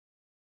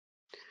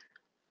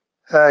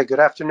Hi, good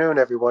afternoon,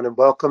 everyone, and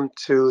welcome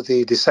to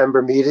the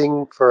December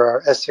meeting for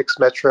our Essex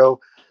Metro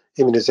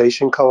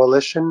Immunization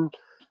Coalition.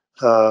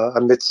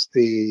 Amidst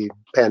the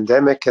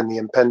pandemic and the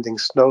impending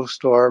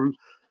snowstorm,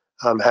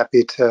 I'm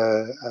happy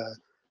to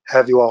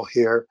have you all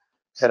here,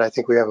 and I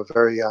think we have a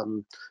very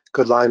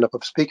good lineup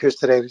of speakers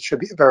today. It should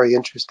be a very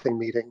interesting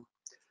meeting.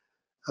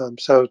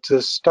 So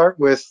to start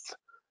with,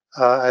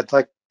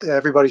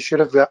 everybody should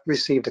have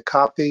received a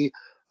copy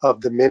of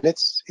the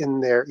minutes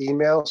in their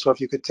email. So if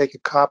you could take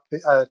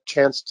a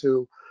chance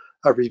to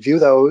review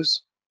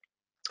those,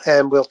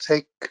 and we'll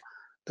take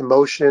the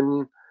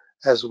motion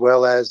as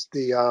well as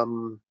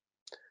the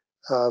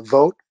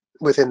vote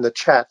within the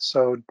chat.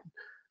 So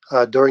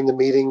during the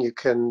meeting, you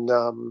can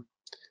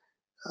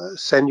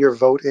send your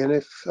vote in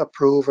if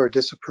approve or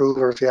disapprove,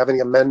 or if you have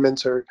any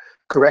amendments or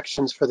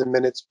corrections for the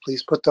minutes,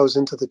 please put those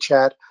into the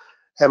chat.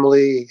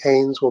 Emily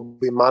Haynes will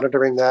be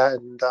monitoring that,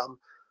 and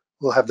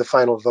we'll have the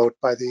final vote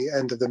by the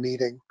end of the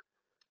meeting.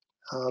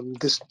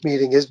 This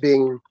meeting is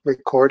being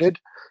recorded,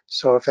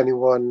 so if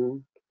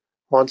anyone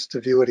wants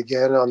to view it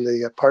again on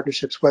the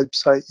partnership's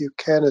website, you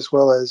can, as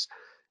well as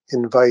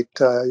invite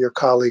your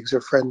colleagues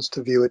or friends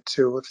to view it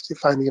too if you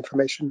find the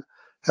information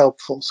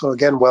helpful. So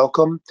again,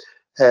 welcome,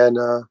 and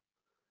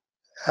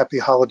happy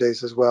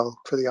holidays as well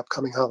for the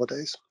upcoming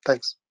holidays.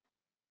 Thanks.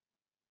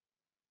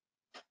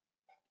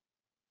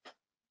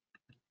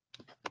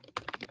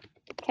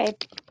 Okay.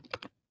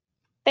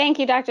 Thank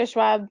you, Dr.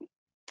 Schwab.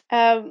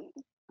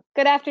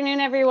 Good afternoon,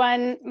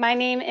 everyone. My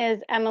name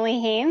is Emily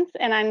Haynes,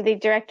 and I'm the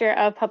Director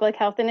of Public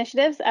Health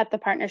Initiatives at the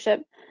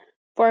Partnership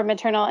for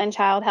Maternal and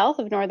Child Health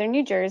of Northern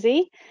New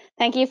Jersey.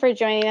 Thank you for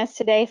joining us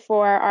today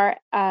for our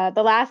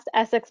the last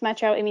Essex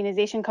Metro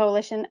Immunization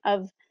Coalition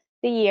of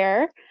the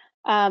year,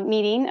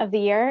 meeting of the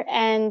year.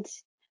 And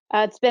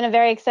it's been a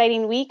very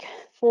exciting week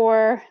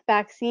for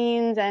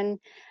vaccines, and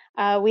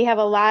we have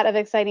a lot of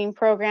exciting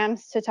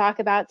programs to talk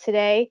about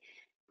today.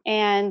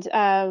 And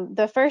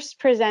the first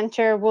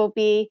presenter will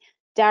be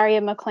Daria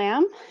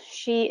McClam.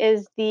 She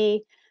is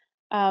the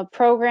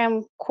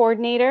program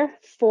coordinator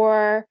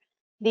for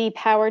the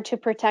Power to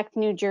Protect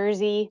New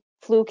Jersey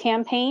flu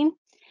campaign.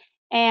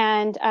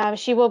 And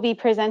she will be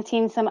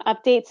presenting some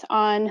updates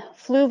on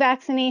flu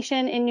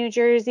vaccination in New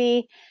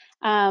Jersey,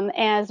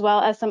 as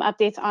well as some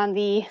updates on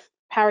the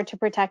Power to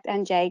Protect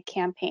NJ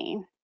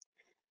campaign.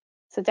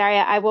 So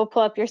Daria, I will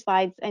pull up your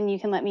slides and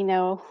you can let me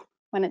know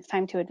when it's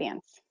time to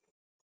advance.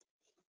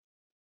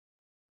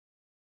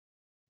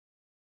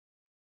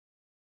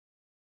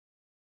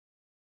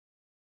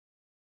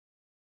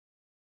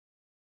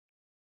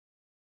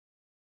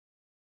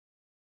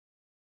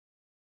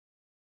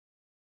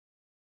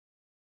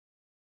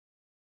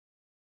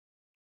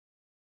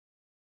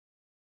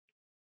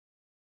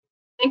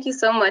 Thank you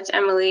so much,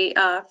 Emily,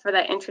 for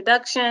that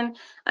introduction.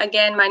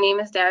 Again, my name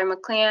is Daria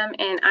McClam,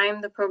 and I am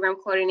the program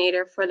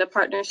coordinator for the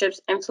Partnership's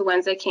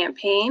Influenza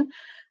campaign.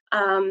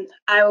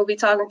 I will be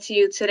talking to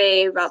you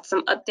today about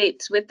some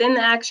updates within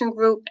the action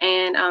group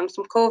and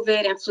some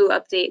COVID and flu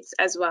updates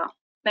as well.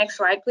 Next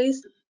slide,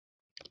 please.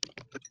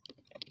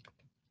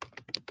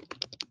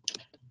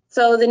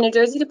 So the New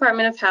Jersey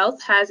Department of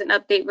Health has an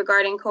update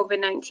regarding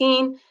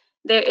COVID-19.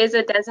 There is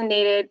a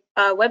designated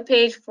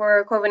webpage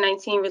for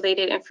COVID-19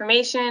 related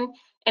information,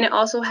 and it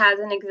also has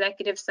an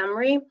executive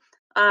summary.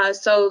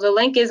 So the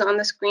link is on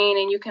the screen,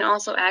 and you can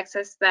also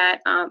access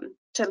that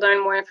to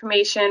learn more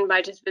information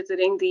by just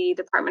visiting the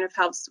Department of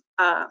Health's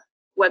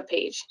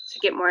webpage to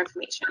get more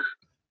information.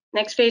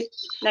 Next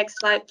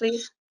slide,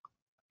 please.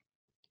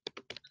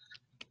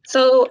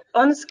 So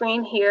on the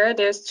screen here,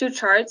 there's two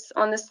charts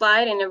on the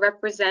slide, and it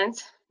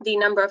represents the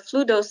number of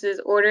flu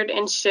doses ordered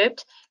and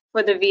shipped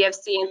for the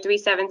VFC and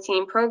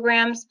 317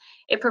 programs.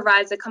 It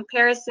provides a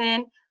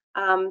comparison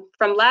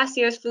from last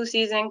year's flu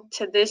season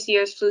to this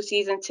year's flu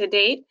season to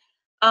date.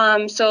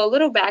 So a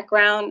little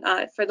background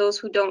for those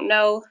who don't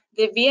know,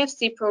 the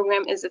VFC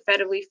program is a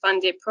federally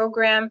funded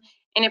program,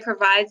 and it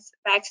provides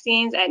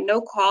vaccines at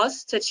no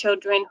cost to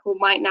children who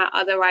might not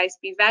otherwise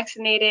be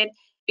vaccinated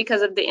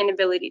because of the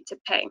inability to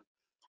pay.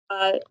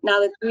 Now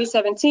the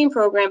 317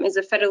 program is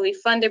a federally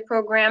funded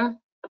program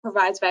that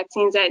provides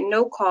vaccines at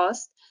no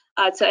cost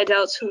to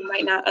adults who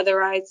might not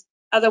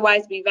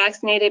otherwise be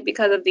vaccinated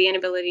because of the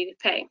inability to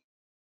pay.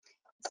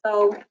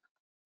 So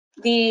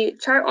the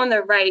chart on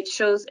the right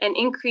shows an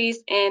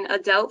increase in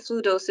adult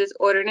flu doses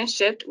ordered and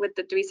shipped with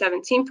the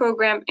 317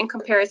 program in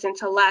comparison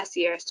to last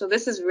year. So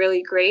this is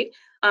really great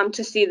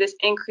to see this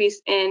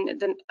increase in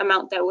the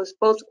amount that was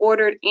both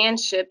ordered and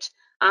shipped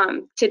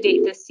to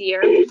date this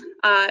year.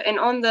 And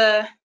on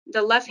the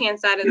left-hand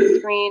side of the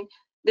screen,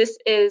 this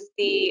is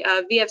the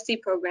VFC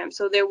program.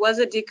 So there was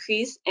a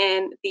decrease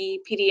in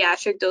the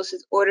pediatric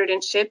doses ordered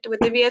and shipped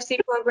with the VFC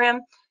program.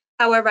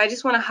 However, I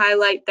just want to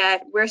highlight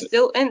that we're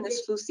still in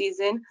this flu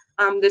season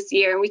this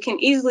year, and we can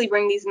easily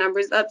bring these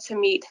numbers up to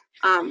meet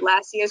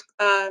last year's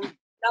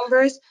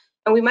numbers,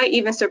 and we might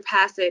even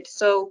surpass it.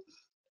 So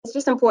it's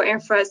just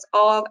important for us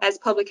all as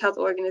public health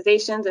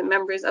organizations and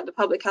members of the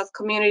public health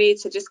community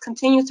to just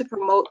continue to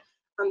promote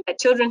that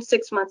children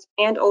 6 months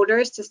and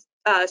older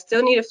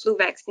still need a flu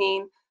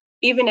vaccine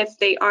even if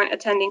they aren't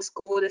attending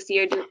school this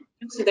year due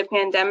to the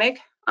pandemic.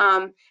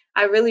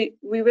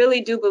 We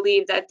really do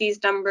believe that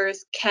these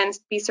numbers can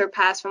be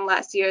surpassed from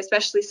last year,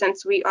 especially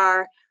since we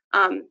are,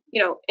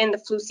 in the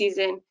flu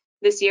season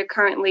this year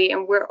currently,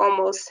 and we're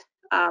almost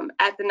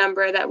at the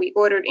number that we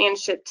ordered and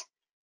shipped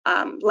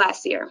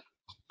last year.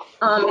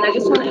 And I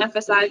just want to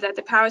emphasize that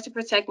the Power to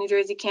Protect New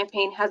Jersey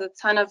campaign has a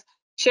ton of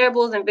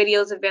shareables and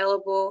videos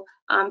available,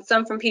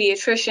 some from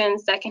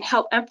pediatricians that can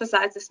help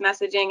emphasize this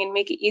messaging and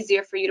make it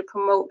easier for you to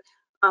promote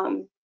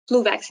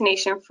flu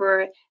vaccination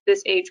for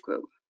this age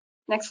group.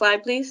 Next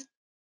slide, please.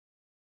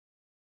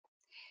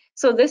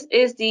 So this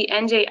is the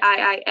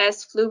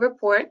NJIIS flu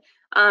report.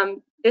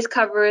 This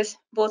covers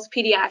both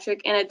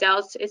pediatric and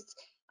adults.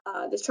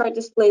 The chart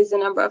displays the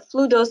number of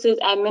flu doses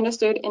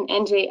administered in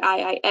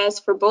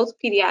NJIIS for both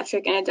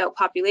pediatric and adult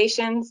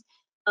populations.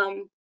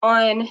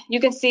 You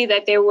can see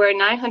that there were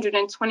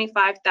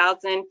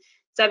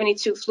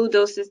 925,072 flu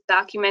doses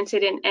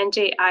documented in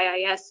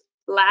NJIIS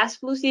last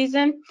flu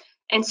season,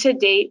 and to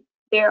date,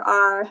 there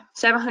are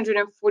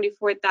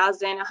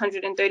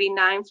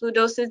 744,139 flu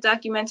doses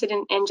documented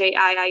in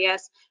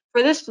NJIIS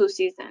for this flu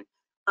season.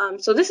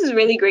 So this is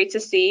really great to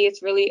see.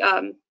 This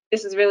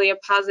is really a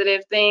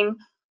positive thing.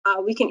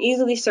 We can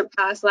easily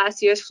surpass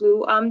last year's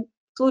flu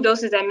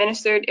doses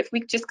administered if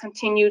we just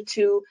continue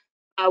to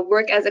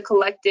work as a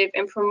collective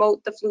and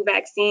promote the flu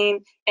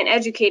vaccine and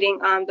educating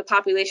the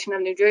population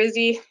of New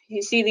Jersey.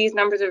 You see these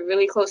numbers are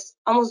really close,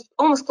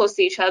 almost close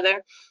to each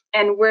other,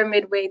 and we're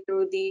midway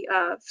through the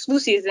flu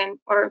season,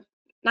 or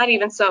not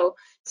even so.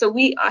 So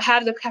we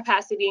have the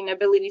capacity and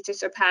ability to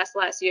surpass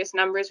last year's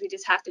numbers. We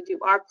just have to do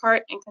our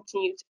part and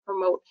continue to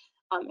promote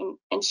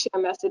and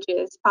share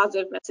messages,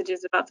 positive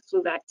messages about the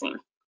flu vaccine.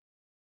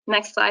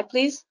 Next slide,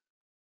 please.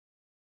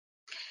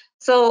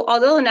 So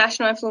although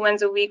National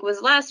Influenza Week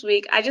was last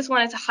week, I just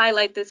wanted to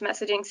highlight this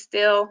messaging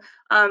still.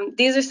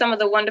 These are some of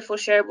the wonderful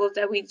shareables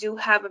that we do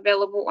have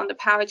available on the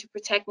Power to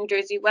Protect New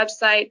Jersey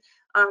website.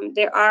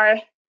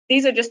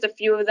 These are just a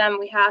few of them.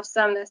 We have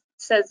some that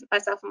says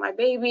myself and my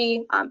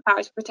baby,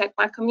 Power to Protect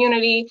my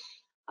community,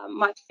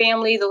 my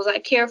family, those I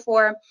care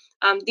for.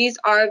 These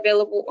are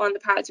available on the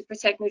Power to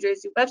Protect New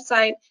Jersey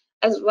website,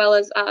 as well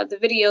as the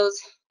videos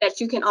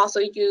that you can also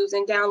use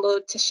and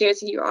download to share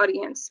to your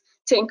audience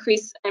to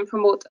increase and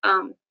promote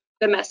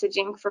the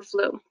messaging for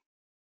flu.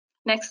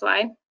 Next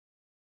slide.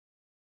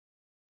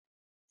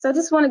 So I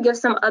just want to give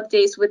some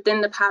updates within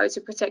the Power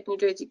to Protect New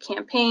Jersey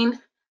campaign.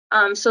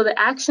 So the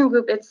action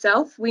group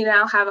itself, we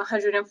now have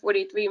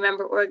 143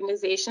 member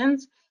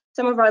organizations.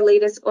 Some of our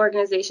latest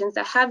organizations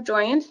that have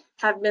joined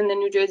have been the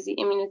New Jersey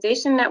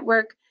Immunization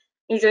Network,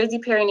 New Jersey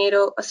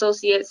Perinatal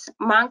Associates,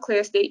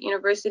 Montclair State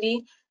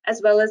University, as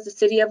well as the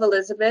City of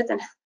Elizabeth and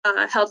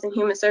Health and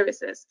Human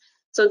Services.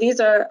 So these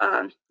are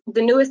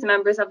the newest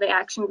members of the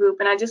action group,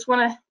 and I just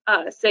want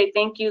to say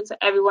thank you to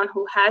everyone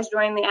who has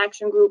joined the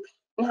action group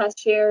and has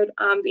shared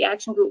the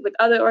action group with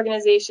other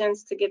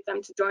organizations to get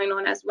them to join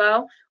on as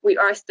well. We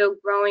are still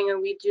growing,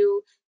 and we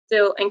do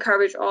still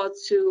encourage all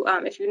to,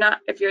 if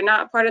you're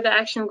not part of the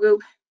action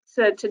group,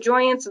 to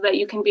join so that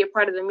you can be a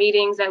part of the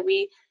meetings that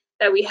we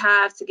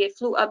have to get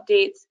flu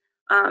updates,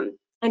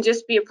 and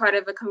just be a part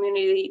of a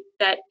community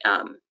that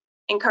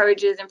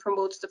encourages and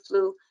promotes the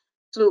flu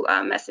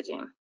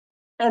messaging.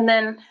 And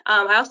then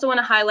I also want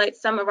to highlight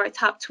some of our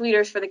top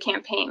tweeters for the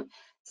campaign.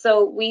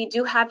 So we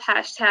do have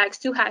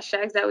two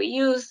hashtags that we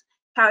use,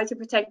 Power to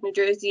Protect New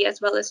Jersey,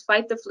 as well as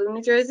Fight the Flu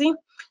New Jersey.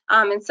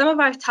 And some of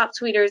our top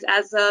tweeters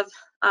as of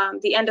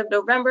the end of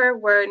November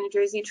were New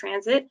Jersey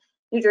Transit,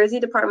 New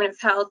Jersey Department of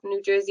Health,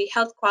 New Jersey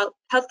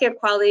Healthcare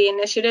Quality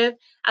Initiative,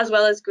 as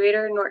well as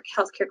Greater Newark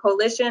Healthcare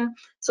Coalition.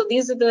 So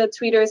these are the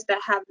tweeters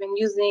that have been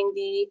using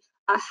the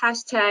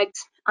hashtags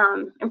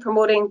and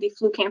promoting the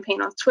flu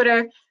campaign on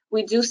Twitter.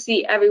 We do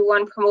see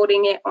everyone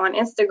promoting it on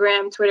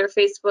Instagram, Twitter,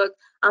 Facebook.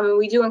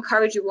 We do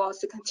encourage you all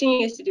to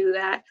continue to do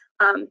that.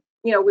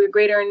 We're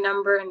greater in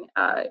number, and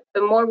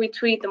the more we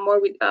tweet, the more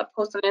we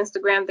post on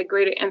Instagram, the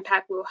greater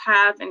impact we'll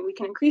have, and we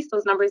can increase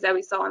those numbers that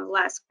we saw on the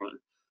last screen.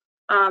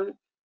 And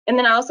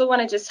then I also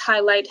want to just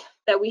highlight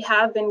that we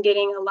have been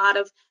getting a lot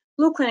of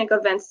flu clinic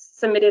events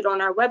submitted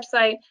on our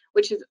website,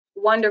 which is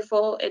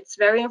wonderful. It's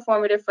very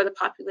informative for the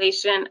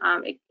population.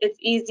 It's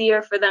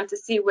easier for them to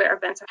see where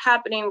events are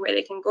happening, where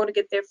they can go to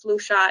get their flu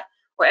shot,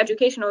 or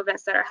educational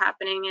events that are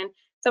happening. And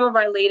some of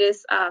our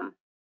latest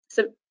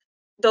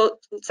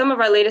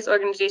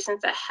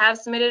organizations that have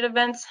submitted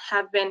events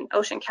have been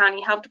Ocean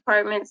County Health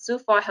Department, Sioux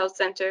Falls Health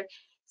Center,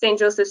 St.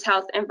 Joseph's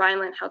Health, and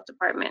Vineland Health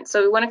Department.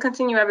 So we want to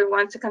continue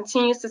everyone to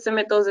continue to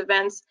submit those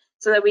events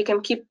so that we can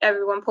keep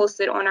everyone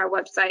posted on our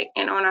website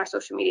and on our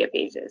social media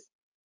pages.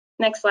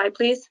 Next slide,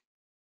 please.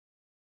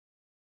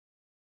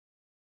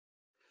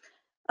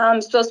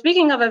 So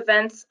speaking of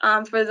events,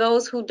 for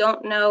those who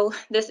don't know,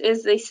 this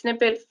is a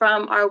snippet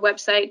from our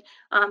website.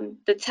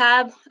 The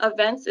tab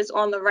events is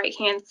on the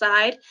right-hand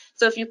side.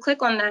 So if you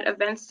click on that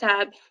events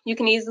tab, you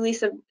can easily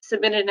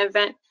submit an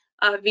event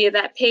via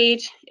that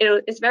page.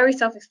 It's very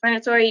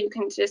self-explanatory. You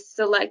can just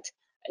select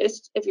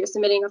if you're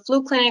submitting a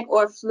flu clinic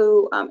or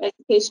flu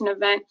education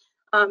event.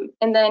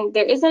 And then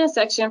there isn't a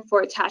section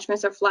for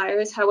attachments or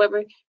flyers.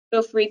 However,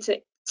 feel free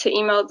to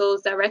email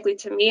those directly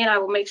to me, and I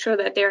will make sure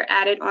that they're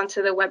added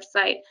onto the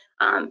website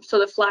so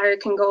the flyer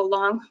can go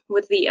along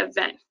with the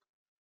event.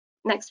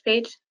 Next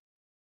page.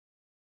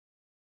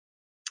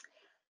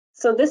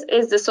 So this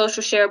is the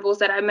social shareables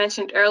that I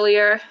mentioned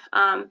earlier.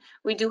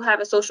 We do have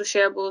a social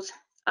shareables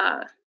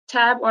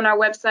tab on our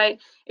website.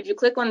 If you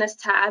click on this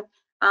tab,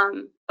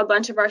 a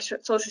bunch of our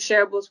social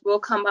shareables will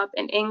come up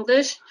in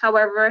English.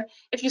 However,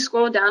 if you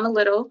scroll down a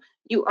little,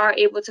 you are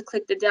able to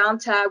click the down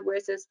tab where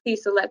it says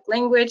please select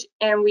language,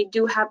 and we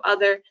do have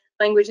other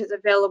languages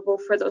available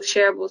for those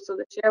shareables. So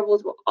the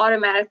shareables will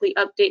automatically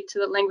update to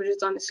the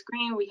languages on the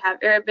screen. We have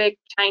Arabic,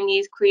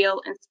 Chinese,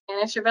 Creole, and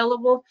Spanish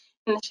available,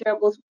 and the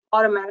shareables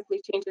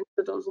automatically change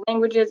into those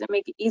languages and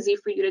make it easy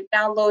for you to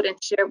download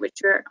and share with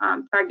your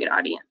target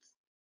audience.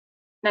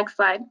 Next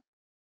slide.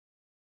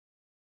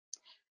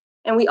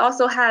 And we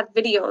also have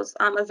videos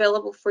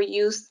available for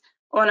use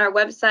on our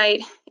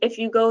website. If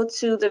you go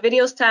to the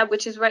videos tab,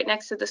 which is right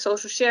next to the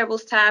social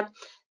shareables tab,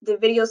 the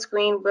video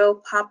screen will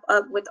pop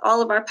up with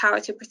all of our Power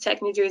to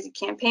Protect New Jersey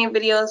campaign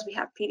videos. We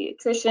have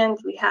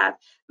pediatricians, we have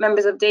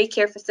members of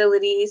daycare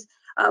facilities,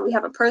 we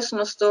have a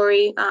personal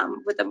story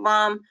with a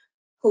mom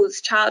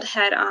whose child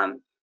had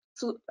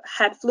flu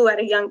at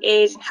a young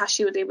age and how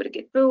she was able to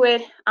get through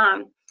it.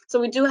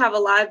 So we do have a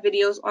lot of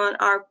videos on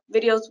our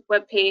videos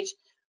webpage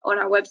on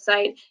our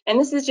website, and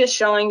this is just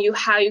showing you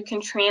how you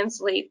can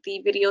translate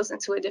the videos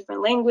into a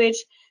different language.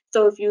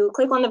 So if you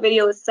click on the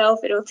video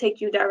itself, it'll take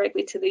you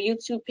directly to the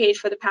YouTube page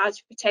for the Power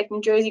to Protect New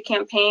Jersey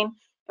campaign,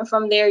 and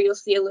from there you'll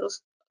see a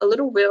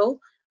little wheel.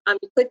 You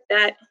click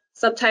that,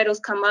 subtitles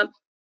come up,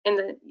 and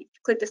then you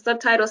click the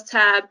subtitles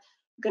tab.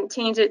 You can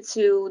change it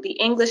to the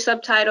English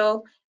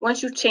subtitle.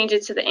 Once you change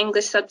it to the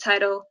English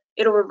subtitle,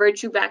 it'll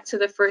revert you back to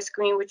the first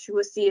screen, which you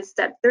will see is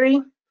step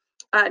 3.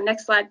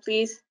 Next slide,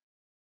 please.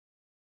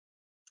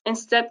 In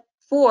step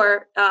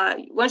 4,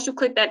 once you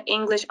click that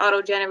English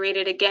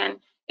auto-generated again,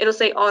 it'll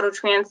say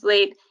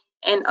auto-translate,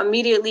 and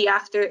immediately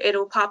after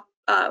it'll pop,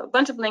 a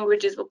bunch of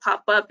languages will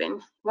pop up, and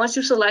once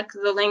you select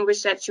the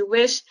language that you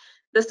wish,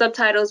 the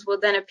subtitles will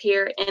then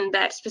appear in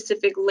that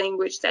specific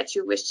language that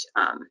you wish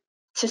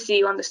to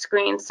see on the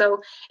screen.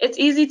 So it's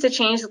easy to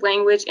change the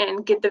language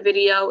and get the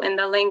video in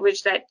the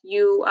language that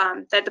you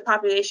that the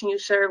population you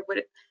serve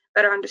would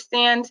better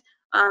understand.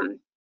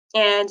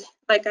 And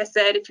like I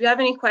said, if you have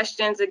any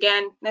questions,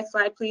 again, next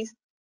slide, please.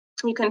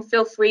 You can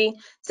feel free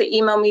to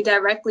email me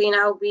directly, and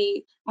I'll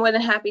be more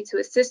than happy to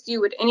assist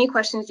you with any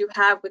questions you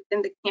have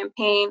within the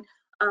campaign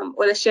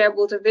or the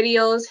shareables or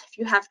videos. If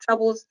you have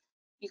troubles,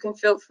 you can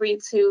feel free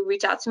to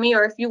reach out to me,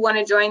 or if you want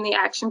to join the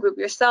action group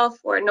yourself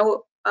or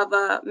know of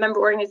a member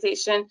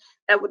organization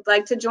that would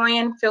like to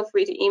join, feel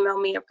free to email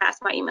me or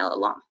pass my email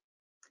along.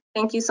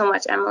 Thank you so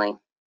much, Emily.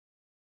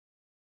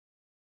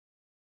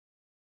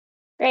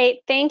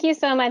 Great. Thank you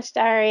so much,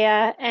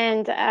 Daria.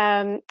 And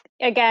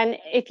again,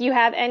 if you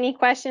have any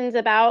questions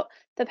about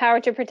the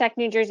Power to Protect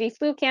New Jersey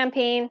flu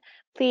campaign,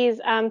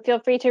 please feel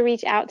free to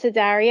reach out to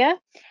Daria,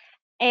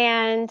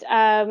 and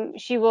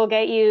she will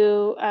get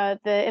you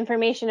the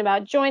information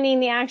about joining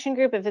the action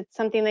group if it's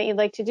something that you'd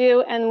like to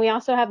do. And we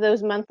also have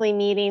those monthly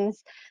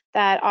meetings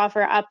that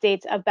offer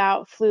updates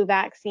about flu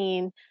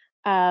vaccine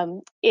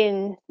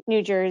in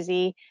New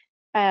Jersey.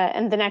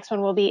 And the next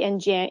one will be in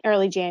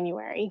early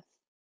January.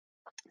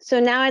 So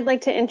now I'd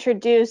like to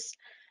introduce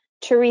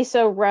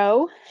Teresa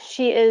Rowe.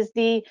 She is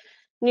the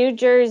New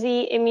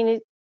Jersey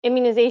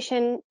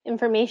Immunization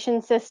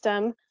Information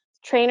System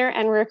trainer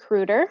and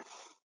recruiter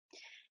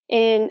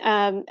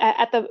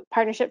at the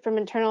Partnership for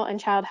Maternal and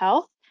Child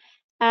Health.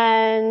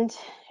 And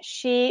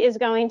she is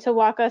going to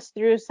walk us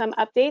through some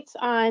updates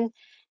on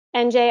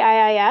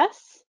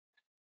NJIIS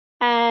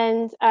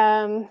and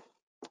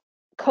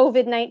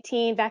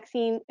COVID-19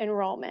 vaccine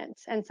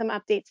enrollments and some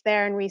updates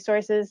there and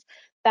resources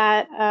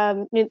that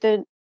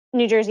the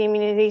New Jersey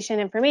Immunization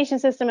Information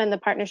System and the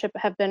partnership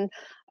have been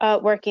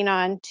working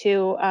on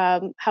to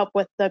help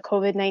with the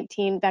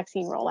COVID-19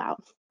 vaccine rollout.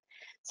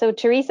 So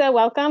Teresa,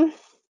 welcome.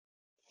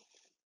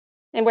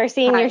 And we're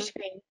seeing your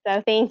screen,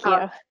 so thank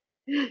you.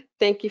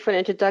 Thank you for the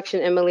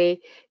introduction,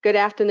 Emily. Good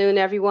afternoon,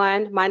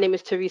 everyone. My name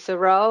is Teresa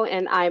Rowe,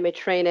 and I am a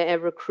trainer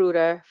and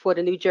recruiter for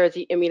the New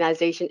Jersey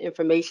Immunization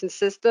Information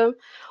System,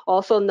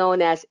 also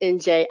known as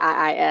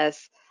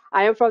NJIIS.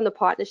 I am from the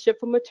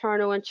Partnership for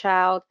Maternal and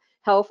Child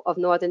Health of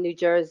Northern New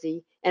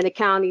Jersey, and the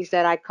counties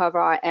that I cover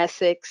are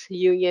Essex,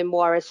 Union,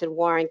 Morris, and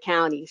Warren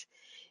counties.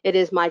 It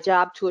is my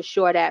job to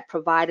assure that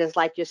providers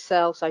like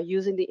yourselves are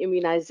using the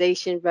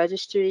immunization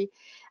registry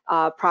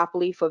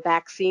properly for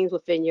vaccines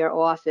within your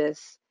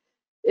office.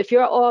 If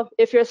your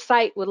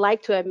site would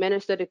like to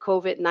administer the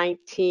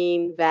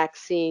COVID-19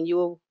 vaccine,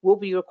 you will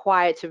be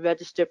required to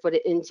register for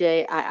the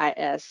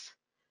NJIIS.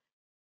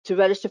 To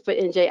register for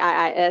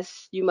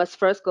NJIIS, you must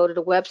first go to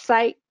the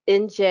website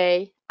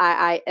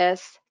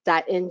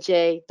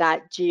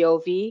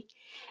njiis.nj.gov,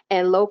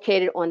 and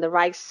located on the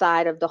right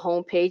side of the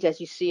homepage,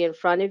 as you see in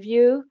front of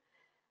you,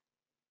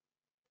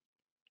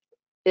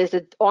 is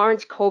the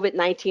orange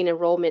COVID-19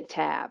 enrollment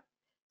tab.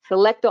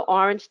 Select the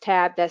orange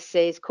tab that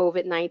says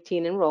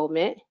COVID-19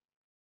 enrollment,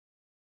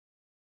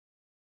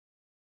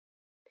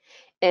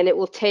 and it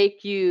will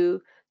take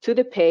you to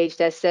the page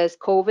that says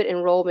COVID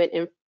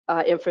enrollment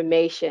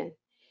information.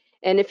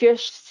 And if your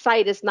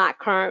site is not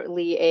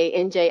currently a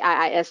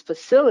NJIIS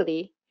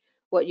facility,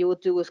 what you will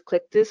do is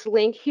click this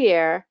link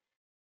here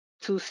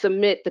to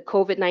submit the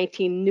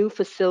COVID-19 new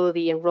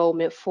facility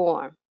enrollment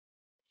form.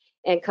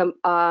 And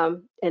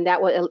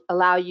that will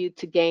allow you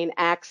to gain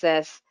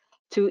access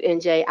to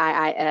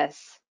NJIIS.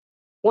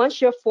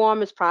 Once your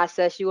form is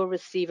processed, you will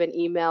receive an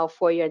email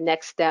for your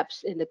next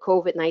steps in the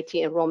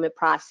COVID-19 enrollment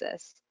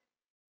process.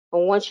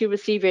 And once you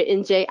receive your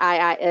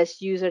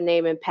NJIIS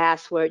username and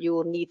password, you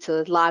will need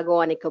to log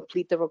on and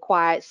complete the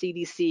required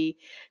CDC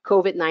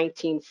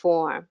COVID-19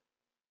 form.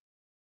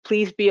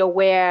 Please be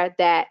aware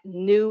that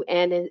new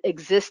and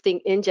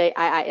existing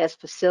NJIIS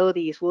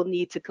facilities will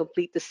need to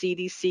complete the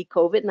CDC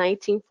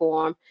COVID-19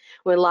 form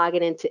when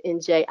logging into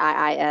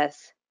NJIIS.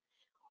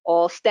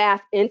 All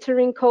staff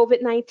entering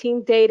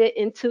COVID-19 data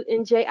into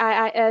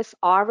NJIIS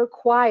are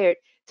required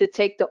to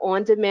take the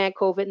on-demand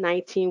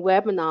COVID-19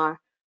 webinar,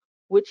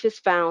 which is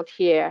found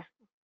here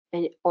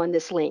and on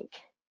this link.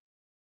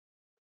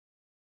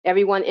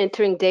 Everyone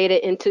entering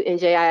data into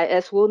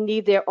NJIS will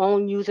need their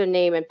own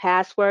username and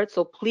password,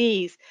 so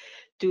please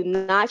do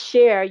not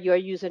share your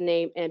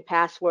username and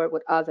password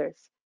with others.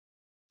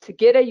 To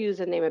get a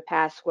username and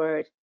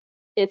password,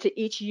 enter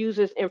each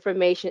user's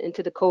information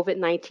into the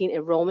COVID-19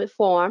 enrollment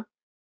form,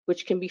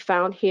 which can be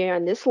found here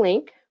on this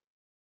link.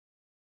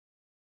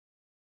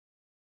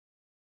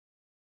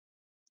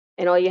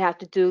 And all you have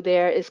to do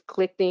there is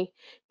click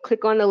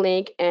on the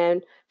link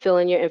and fill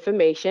in your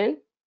information.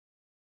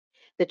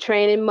 The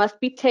training must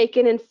be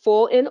taken in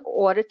full in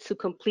order to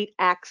complete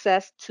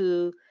access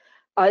to,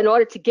 in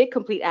order to get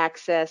complete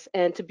access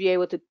and to be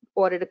able to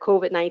order the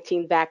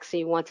COVID-19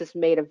 vaccine once it's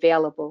made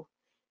available.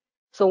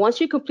 So once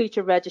you complete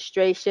your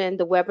registration,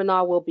 the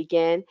webinar will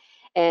begin,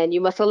 and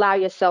you must allow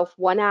yourself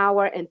 1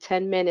 hour and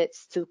 10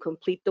 minutes to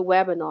complete the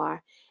webinar.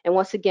 And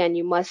once again,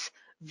 you must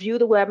view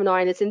the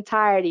webinar in its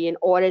entirety in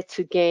order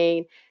to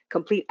gain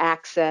complete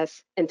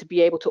access and to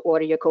be able to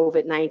order your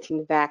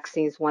COVID-19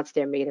 vaccines once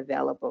they're made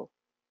available.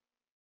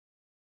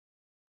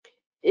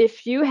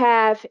 If you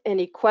have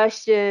any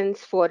questions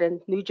for the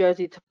New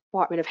Jersey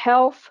Department of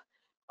Health,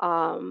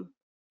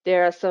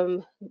 there are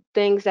some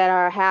things that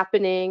are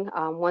happening.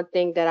 One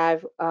thing that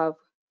I've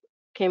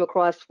came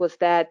across was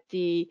that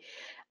they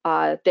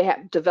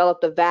have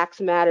developed a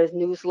Vax Matters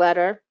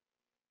newsletter,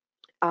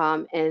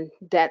 and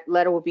that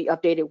letter will be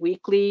updated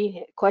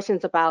weekly.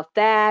 Questions about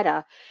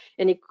that?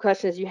 Any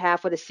questions you have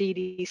for the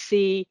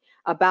CDC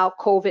about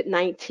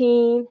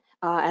COVID-19,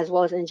 as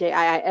well as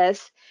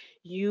NJIIS?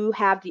 You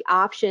have the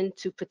option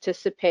to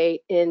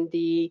participate in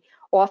the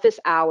office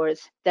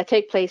hours that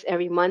take place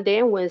every Monday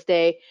and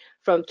Wednesday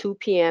from 2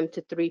 p.m.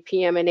 to 3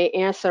 p.m. and they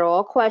answer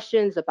all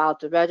questions about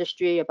the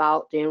registry,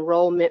 about the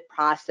enrollment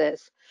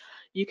process.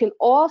 You can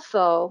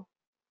also,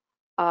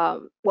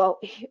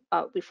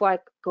 before I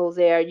go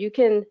there, you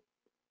can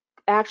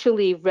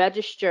actually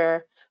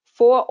register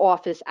for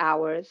office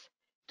hours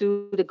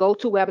through the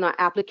GoToWebinar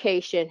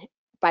application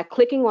by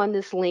clicking on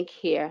this link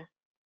here.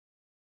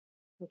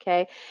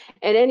 Okay,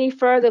 and any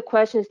further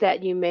questions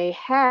that you may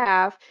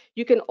have,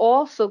 you can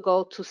also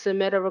go to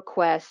submit a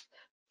request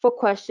for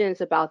questions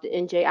about the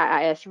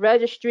NJIIS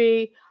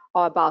registry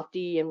or about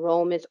the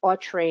enrollments or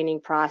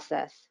training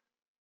process.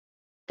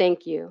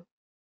 Thank you.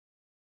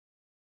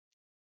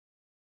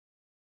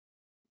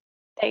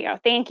 There you go.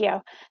 Thank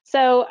you.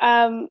 So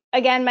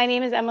again, my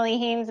name is Emily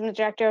Haynes. I'm the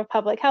Director of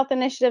Public Health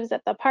Initiatives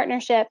at the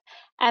Partnership.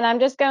 And I'm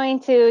just going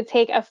to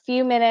take a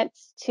few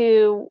minutes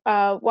to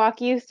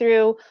walk you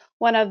through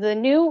one of the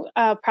new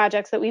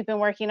projects that we've been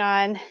working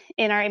on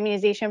in our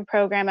immunization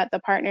program at the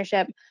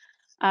Partnership.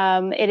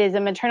 It is a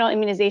maternal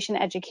immunization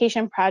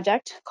education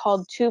project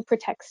called 2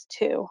 Protects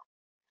 2.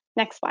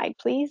 Next slide,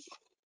 please.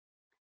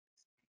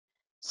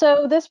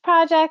 So this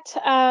project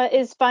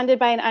is funded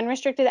by an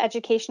unrestricted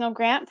educational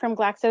grant from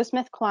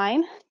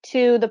GlaxoSmithKline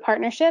to the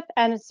Partnership,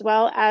 and as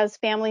well as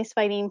Families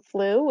Fighting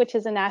Flu, which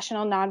is a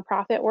national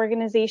nonprofit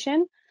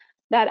organization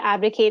that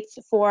advocates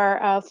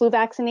for flu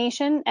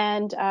vaccination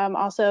and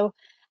also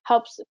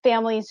helps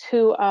families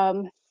who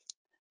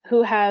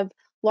have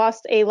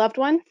lost a loved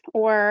one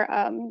or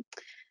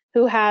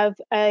who have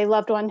a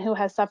loved one who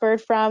has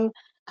suffered from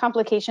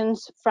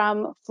complications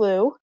from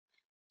flu.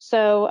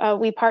 So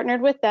we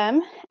partnered with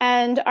them,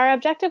 and our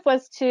objective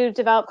was to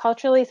develop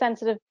culturally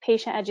sensitive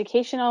patient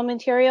educational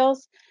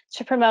materials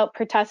to promote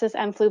pertussis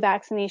and flu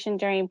vaccination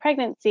during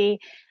pregnancy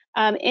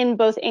in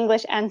both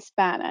English and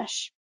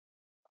Spanish.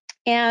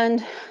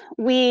 And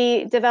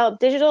we developed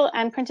digital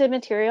and printed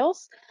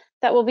materials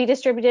that will be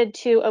distributed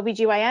to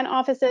OBGYN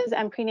offices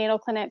and prenatal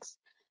clinics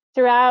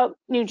throughout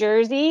New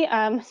Jersey,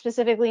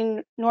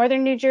 specifically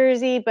northern New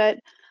Jersey, but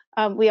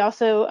we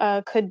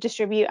also could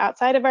distribute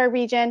outside of our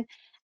region,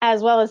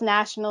 as well as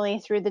nationally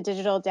through the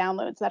digital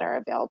downloads that are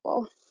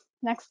available.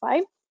 Next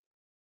slide.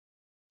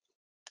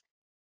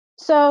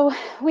 So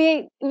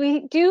we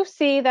do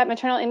see that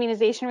maternal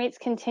immunization rates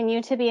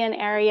continue to be an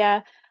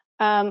area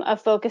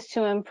of focus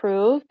to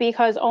improve,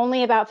 because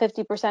only about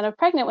 50% of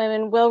pregnant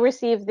women will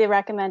receive the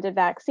recommended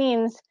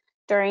vaccines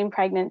during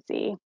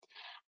pregnancy.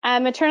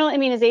 Maternal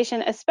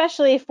immunization,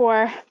 especially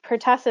for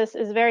pertussis,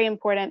 is very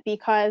important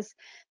because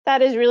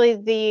that is really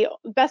the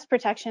best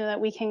protection that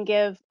we can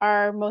give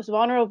our most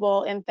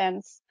vulnerable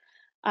infants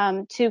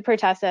to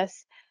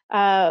pertussis.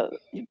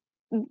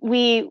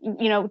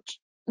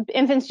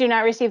 Infants do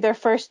not receive their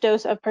first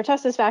dose of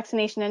pertussis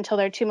vaccination until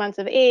they're 2 months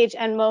of age,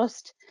 and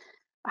most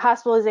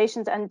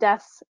hospitalizations and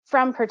deaths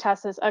from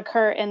pertussis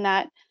occur in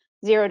that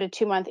 0 to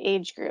 2 month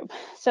age group.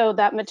 So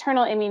that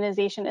maternal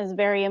immunization is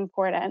very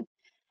important.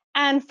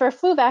 And for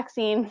flu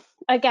vaccine,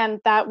 again,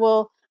 that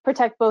will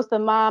protect both the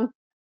mom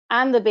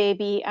and the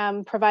baby,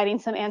 providing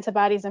some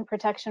antibodies and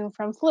protection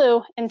from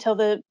flu until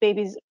the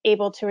baby's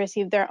able to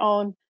receive their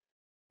own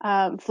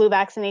flu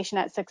vaccination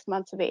at 6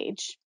 months of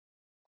age.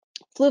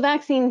 Flu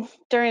vaccine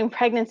during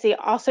pregnancy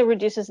also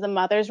reduces the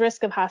mother's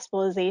risk of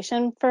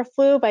hospitalization for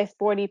flu by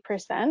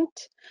 40%.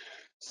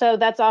 So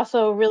that's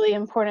also a really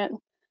important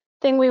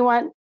thing we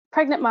want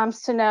pregnant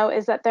moms to know,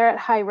 is that they're at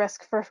high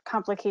risk for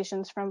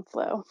complications from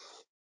flu.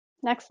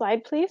 Next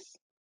slide, please.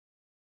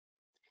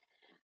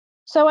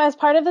 So as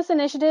part of this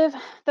initiative,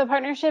 the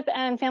Partnership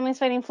and Families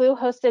Fighting Flu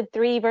hosted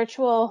 3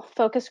 virtual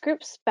focus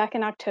groups back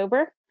in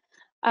October.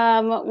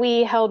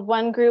 We held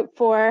one group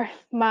for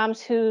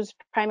moms whose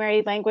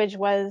primary language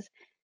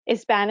is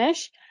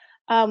Spanish,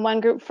 one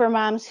group for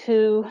moms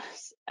whose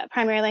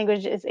primary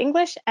language is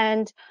English,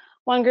 and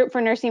one group for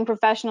nursing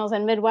professionals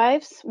and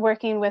midwives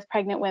working with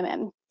pregnant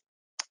women.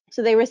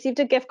 So they received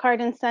a gift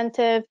card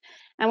incentive,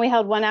 and we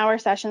held 1-hour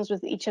sessions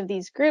with each of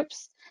these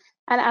groups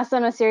and asked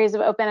them a series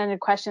of open-ended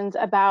questions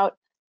about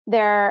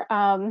their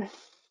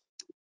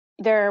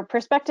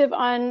perspective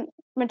on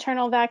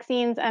maternal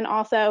vaccines, and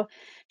also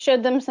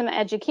showed them some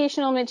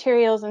educational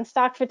materials and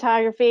stock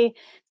photography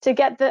to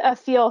get a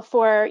feel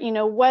for,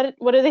 what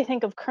do they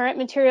think of current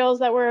materials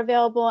that were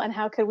available, and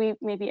how could we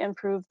maybe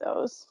improve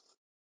those.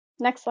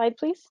 Next slide,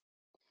 please.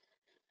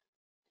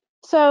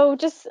 So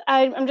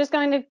I'm just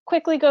going to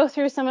quickly go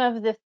through some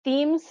of the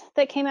themes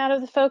that came out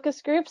of the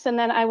focus groups, and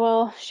then I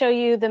will show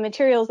you the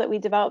materials that we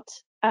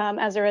developed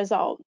as a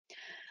result.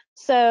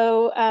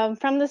 So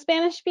from the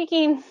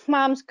Spanish-speaking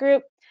moms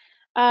group,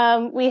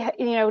 we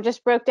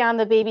just broke down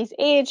the baby's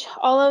age.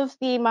 All of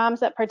the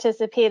moms that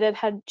participated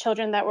had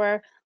children that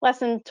were less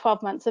than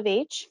 12 months of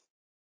age.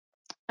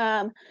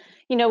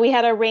 We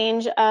had a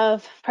range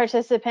of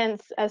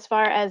participants as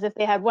far as if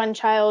they had one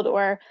child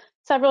or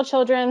several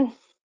children,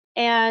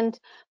 and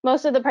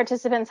most of the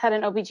participants had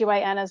an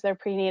OBGYN as their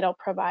prenatal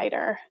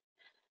provider.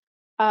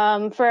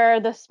 For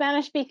the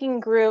Spanish-speaking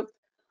group,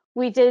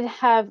 we did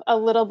have a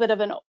little bit of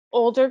an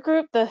older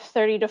group, the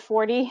 30 to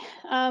 40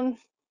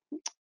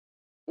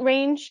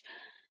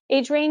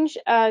 age range,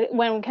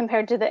 when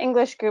compared to the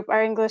English group.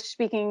 Our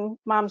English-speaking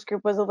moms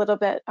group was a little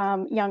bit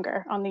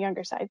younger, on the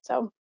younger side.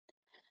 So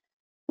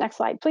next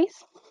slide, please.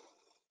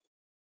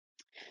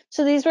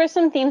 So these were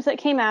some themes that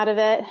came out of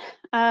it.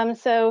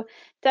 So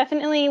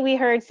definitely we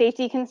heard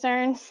safety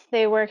concerns.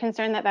 They were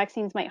concerned that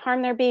vaccines might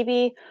harm their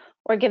baby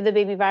or give the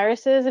baby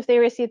viruses if they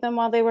received them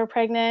while they were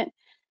pregnant.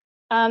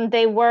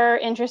 They were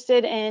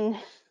interested in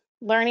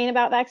learning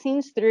about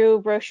vaccines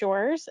through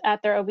brochures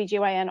at their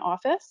OBGYN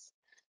office.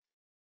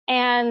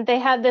 And they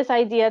had this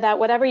idea that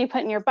whatever you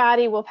put in your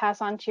body will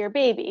pass on to your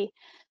baby.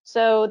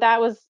 So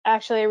that was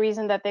actually a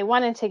reason that they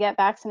wanted to get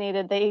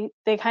vaccinated. They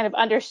kind of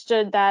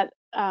understood that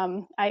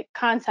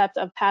concept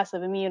of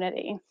passive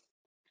immunity.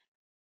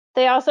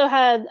 They also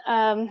had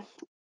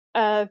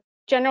a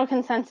general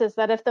consensus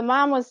that if the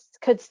mom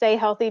could stay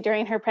healthy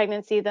during her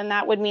pregnancy, then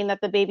that would mean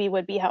that the baby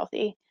would be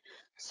healthy.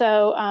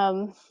 So,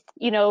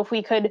 if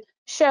we could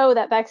show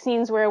that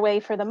vaccines were a way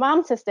for the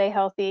mom to stay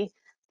healthy,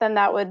 then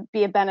that would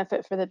be a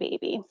benefit for the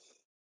baby.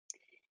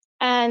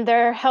 And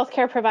their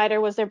healthcare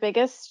provider was their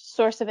biggest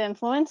source of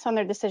influence on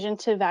their decision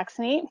to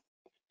vaccinate.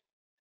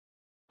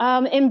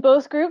 In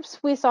both groups,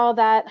 we saw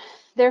that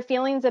their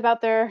feelings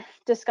about their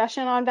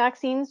discussion on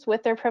vaccines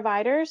with their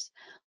providers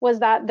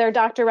was that their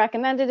doctor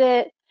recommended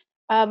it.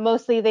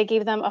 Mostly they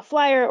gave them a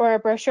flyer or a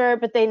brochure,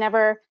 but they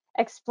never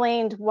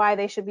explained why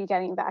they should be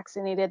getting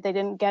vaccinated. They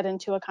didn't get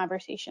into a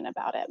conversation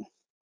about it.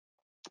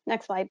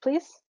 Next slide,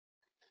 please.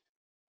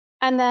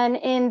 And then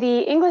in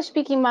the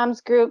English-speaking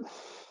moms group,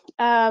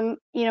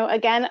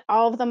 again,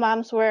 all of the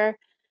moms were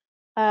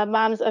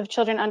moms of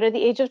children under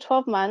the age of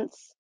 12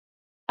 months.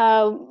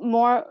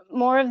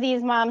 More of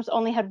these moms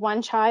only had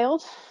one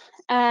child,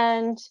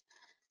 and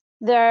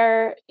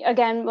they're,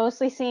 again,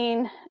 mostly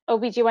seeing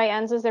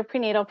OBGYNs as their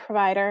prenatal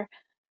provider.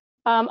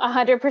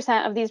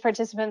 100% of these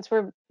participants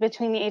were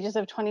between the ages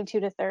of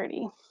 22 to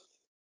 30.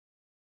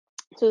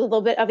 So it was a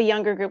little bit of a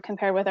younger group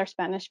compared with our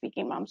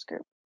Spanish-speaking moms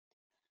group.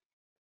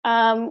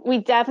 We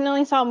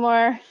definitely saw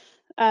more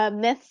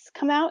myths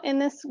come out in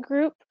this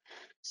group.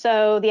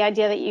 So the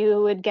idea that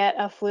you would get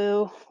the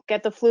flu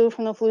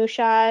from the flu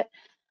shot,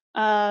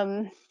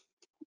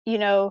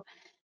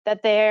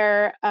 that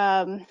there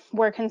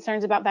were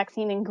concerns about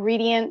vaccine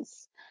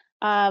ingredients,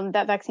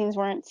 that vaccines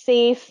weren't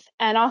safe.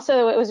 And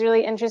also it was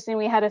really interesting,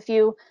 we had a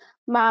few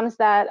moms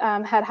that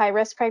had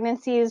high-risk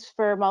pregnancies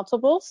for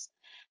multiples,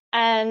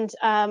 and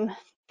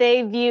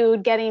they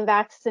viewed getting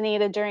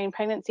vaccinated during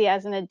pregnancy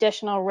as an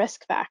additional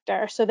risk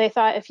factor. So they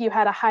thought if you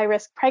had a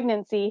high-risk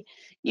pregnancy,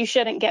 you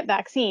shouldn't get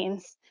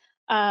vaccines,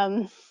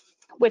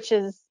 which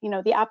is, you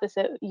know, the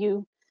opposite.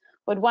 You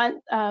would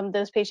want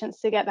those patients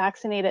to get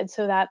vaccinated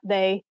so that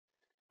they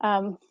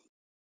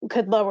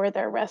could lower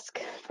their risk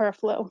for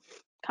flu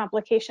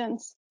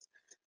complications.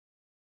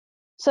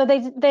 So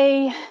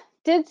they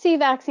did see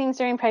vaccines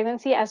during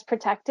pregnancy as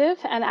protective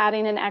and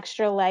adding an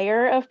extra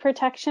layer of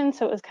protection.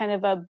 So it was kind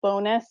of a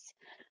bonus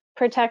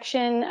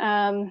protection.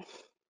 And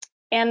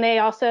they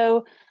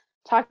also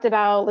talked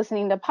about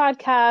listening to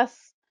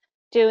podcasts,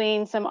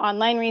 doing some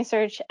online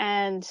research,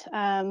 and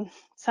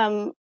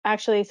some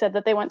actually said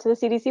that they went to the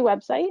CDC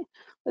website,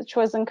 which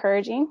was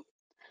encouraging.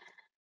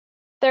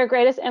 Their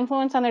greatest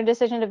influence on their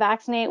decision to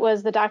vaccinate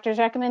was the doctor's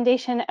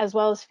recommendation, as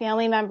well as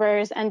family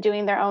members and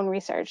doing their own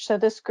research. So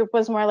this group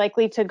was more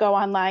likely to go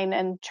online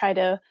and try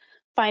to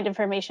find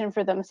information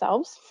for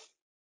themselves.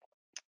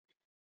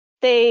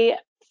 They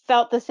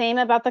felt the same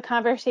about the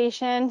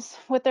conversations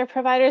with their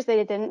providers.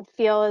 They didn't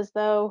feel as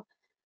though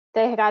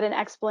they got an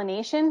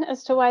explanation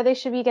as to why they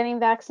should be getting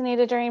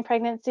vaccinated during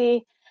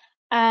pregnancy.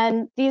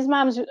 And these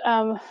moms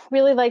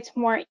really liked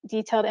more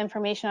detailed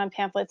information on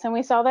pamphlets. And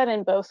we saw that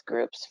in both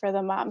groups for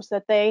the moms,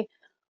 that they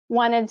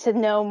wanted to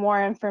know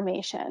more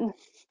information.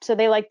 So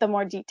they liked the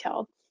more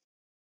detailed.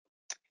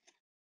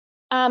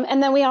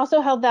 And then we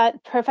also held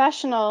that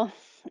professional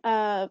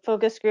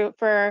focus group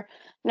for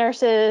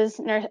nurses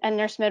and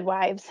nurse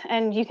midwives.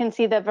 And you can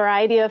see the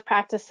variety of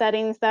practice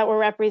settings that were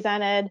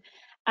represented,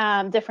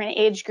 different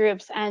age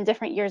groups and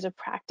different years of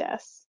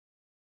practice.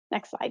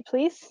 Next slide,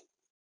 please.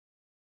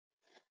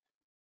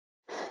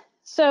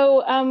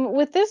 So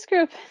with this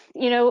group,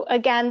 you know,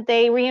 again,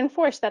 they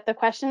reinforced that the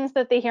questions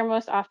that they hear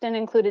most often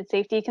included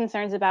safety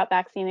concerns about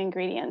vaccine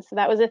ingredients. So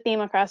that was a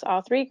theme across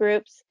all three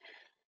groups.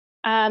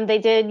 They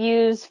did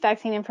use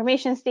vaccine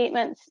information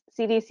statements,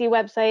 CDC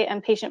website,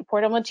 and patient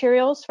portal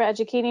materials for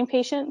educating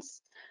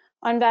patients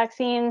on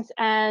vaccines.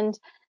 And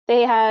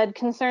they had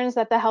concerns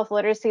that the health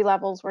literacy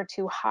levels were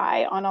too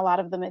high on a lot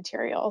of the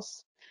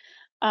materials.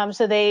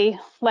 So they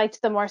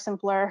liked the more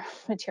simpler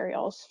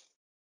materials.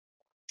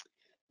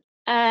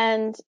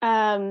 And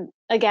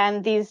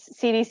again, these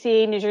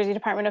CDC, New Jersey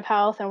Department of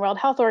Health, and World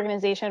Health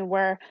Organization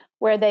were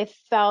where they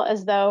felt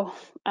as though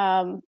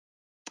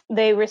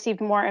they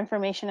received more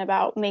information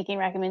about making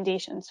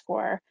recommendations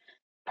for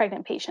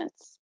pregnant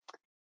patients.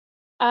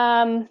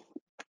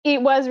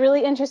 It was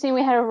really interesting.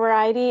 We had a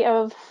variety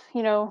of,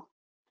 you know,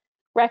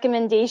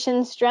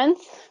 recommendation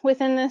strength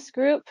within this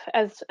group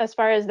as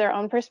far as their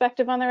own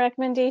perspective on the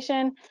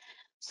recommendation.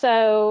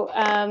 So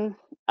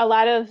a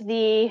lot of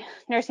the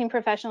nursing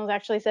professionals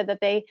actually said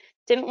that they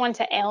didn't want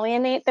to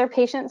alienate their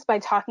patients by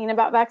talking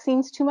about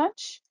vaccines too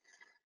much.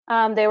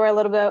 They were a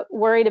little bit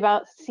worried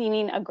about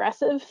seeming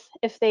aggressive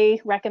if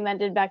they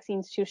recommended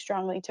vaccines too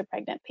strongly to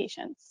pregnant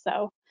patients.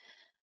 So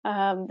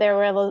there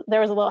was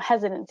a little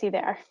hesitancy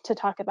there to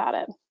talk about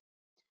it.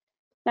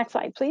 Next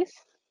slide, please.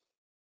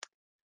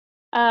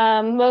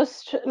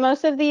 Most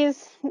of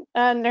these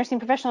nursing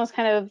professionals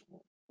kind of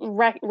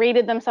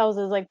rated themselves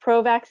as like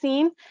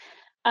pro-vaccine,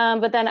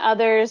 but then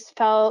others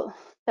felt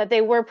that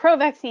they were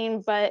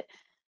pro-vaccine, but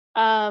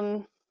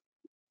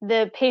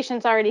the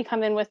patients already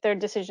come in with their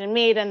decision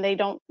made, and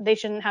they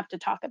shouldn't have to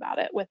talk about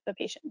it with the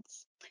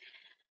patients.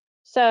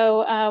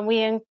 So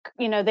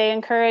they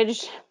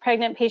encouraged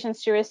pregnant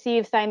patients to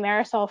receive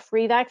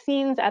thimerosal-free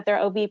vaccines at their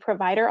OB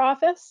provider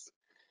office,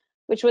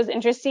 which was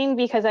interesting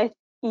because I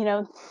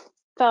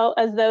felt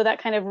as though that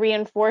kind of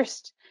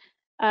reinforced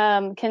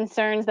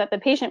concerns that the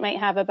patient might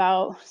have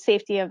about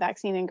safety of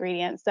vaccine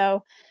ingredients.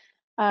 So,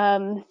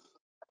 and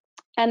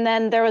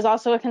then there was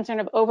also a concern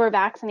of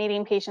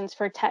over-vaccinating patients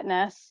for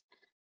tetanus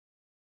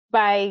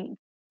by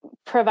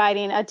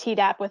providing a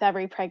Tdap with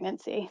every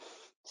pregnancy.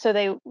 So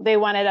they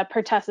wanted a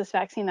pertussis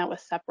vaccine that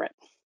was separate.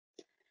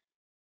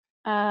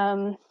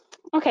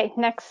 Okay,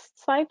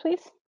 next slide,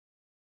 please.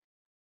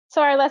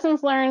 So our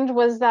lessons learned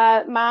was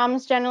that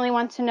moms generally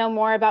want to know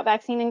more about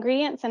vaccine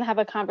ingredients and have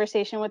a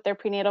conversation with their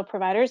prenatal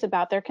providers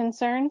about their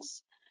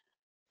concerns.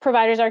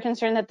 Providers are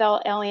concerned that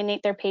they'll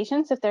alienate their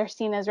patients if they're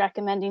seen as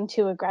recommending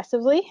too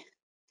aggressively.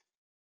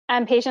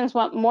 And patients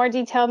want more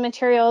detailed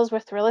materials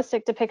with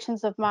realistic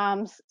depictions of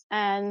moms,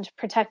 and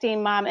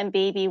protecting mom and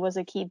baby was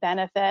a key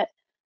benefit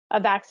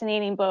of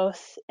vaccinating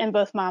in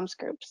both moms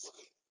groups.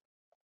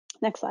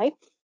 Next slide.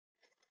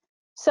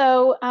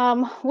 So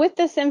with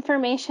this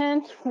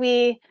information,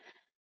 we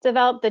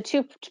developed the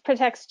 2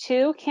 Protects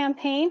 2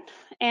 campaign,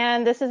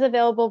 and this is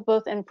available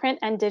both in print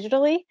and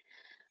digitally.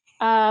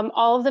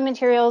 All of the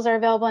materials are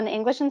available in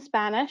English and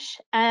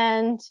Spanish,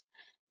 and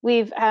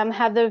we've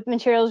had the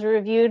materials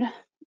reviewed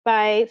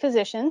by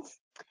physicians.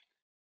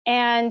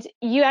 And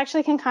you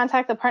actually can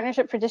contact the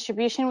Partnership for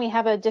Distribution. We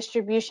have a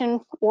distribution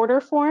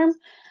order form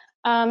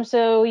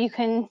So you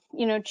can,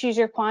 choose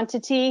your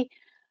quantity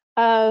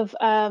of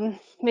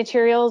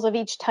materials of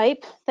each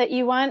type that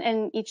you want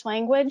in each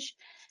language,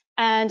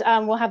 and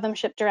we'll have them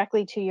shipped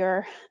directly to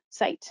your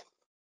site.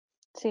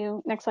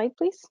 So next slide,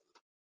 please.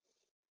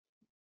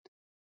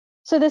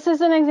 So this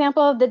is an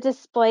example of the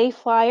display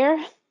flyer.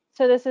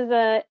 So this is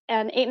an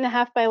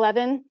 8.5 by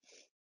 11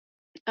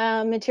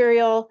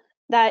 material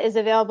that is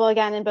available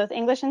again in both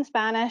English and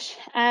Spanish.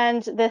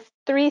 And the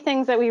three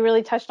things that we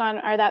really touched on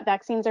are that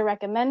vaccines are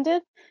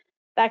recommended,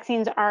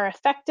 vaccines are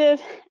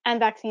effective, and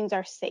vaccines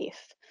are safe,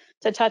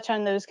 to touch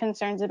on those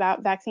concerns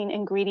about vaccine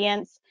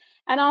ingredients.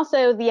 And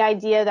also the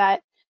idea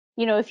that,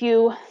 if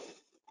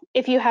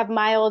you have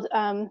mild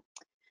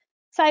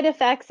side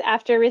effects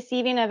after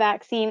receiving a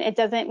vaccine, it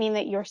doesn't mean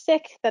that you're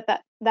sick,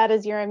 that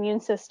is your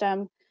immune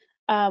system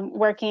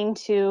working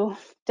to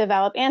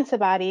develop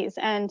antibodies.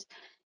 And,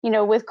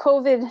 with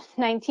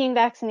COVID-19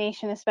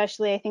 vaccination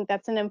especially, I think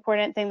that's an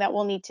important thing that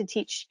we'll need to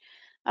teach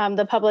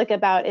the public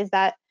about, is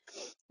that,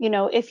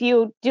 if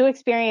you do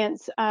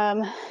experience,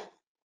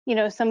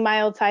 some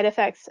mild side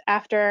effects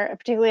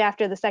particularly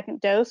after the second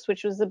dose,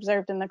 which was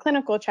observed in the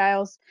clinical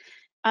trials,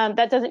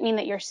 that doesn't mean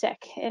that you're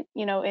sick,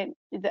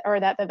 or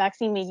that the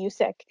vaccine made you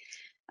sick.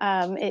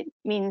 It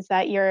means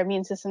that your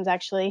immune system's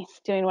actually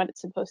doing what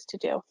it's supposed to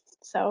do.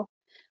 So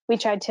we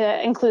tried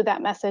to include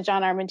that message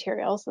on our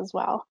materials as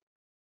well.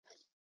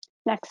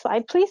 Next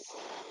slide, please.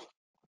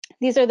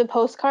 These are the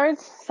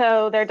postcards.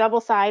 So they're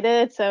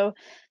double-sided. So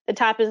the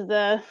top is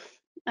the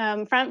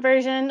front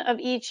version of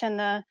each, and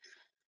the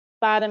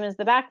bottom is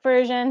the back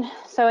version.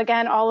 So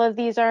again, all of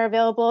these are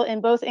available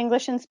in both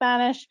English and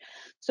Spanish.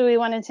 So we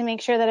wanted to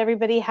make sure that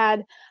everybody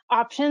had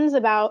options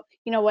about,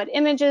 what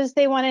images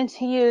they wanted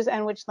to use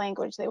and which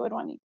language they would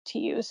want to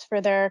use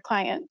for their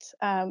client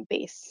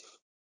base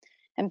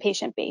and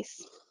patient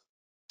base.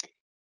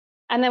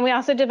 And then we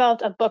also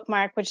developed a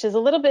bookmark, which is a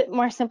little bit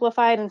more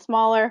simplified and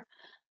smaller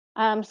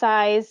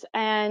size,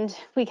 and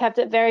we kept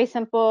it very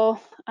simple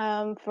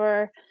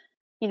for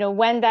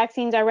when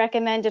vaccines are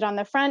recommended on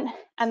the front,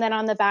 and then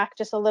on the back,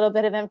 just a little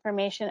bit of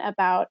information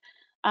about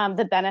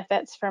the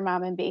benefits for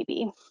mom and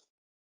baby.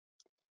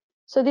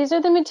 So these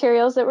are the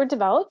materials that were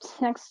developed.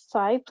 Next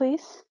slide,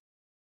 please.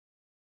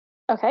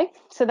 Okay,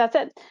 so that's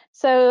it.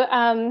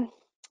 So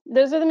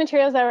those are the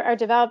materials that are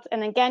developed,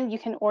 and again, you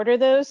can order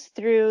those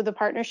through the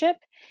partnership,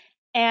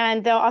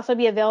 and they'll also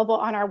be available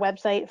on our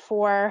website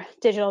for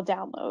digital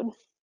download.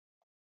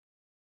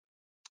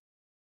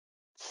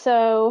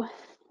 So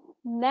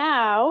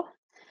now,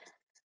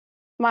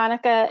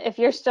 Monica, if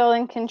you're still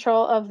in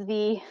control of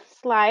the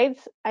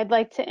slides, I'd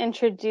like to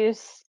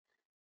introduce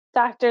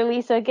Dr.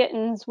 Lisa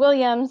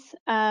Gittens-Williams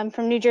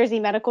from New Jersey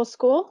Medical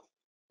School.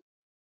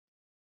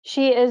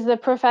 She is a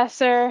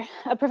professor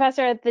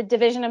at the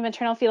Division of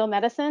Maternal Fetal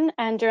Medicine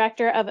and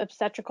Director of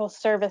Obstetrical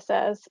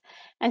Services,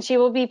 and she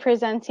will be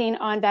presenting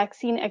on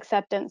vaccine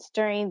acceptance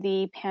during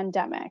the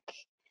pandemic.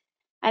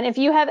 And if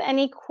you have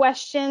any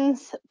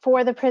questions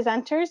for the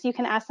presenters, you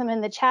can ask them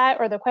in the chat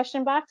or the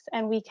question box,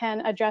 and we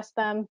can address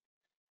them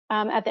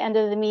at the end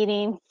of the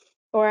meeting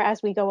or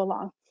as we go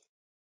along.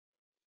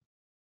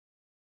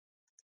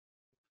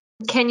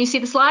 Can you see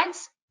the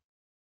slides?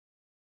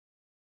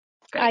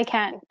 Great. I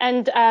can.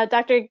 And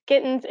Dr.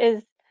 Gittens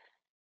is,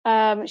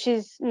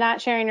 she's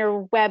not sharing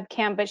her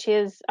webcam, but she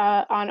is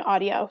on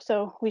audio,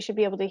 so we should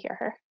be able to hear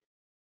her.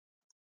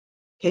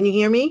 Can you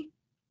hear me?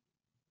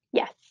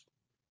 Yes.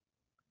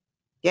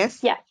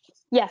 Yes? Yes.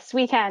 Yes,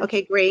 we can.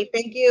 Okay, great.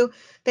 Thank you.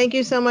 Thank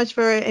you so much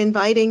for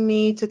inviting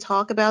me to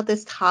talk about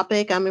this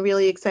topic. I'm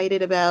really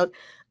excited about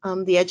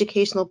the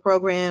educational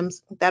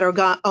programs that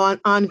are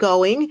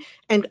ongoing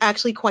and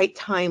actually quite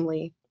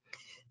timely.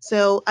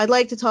 So I'd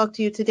like to talk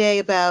to you today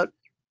about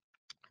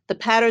the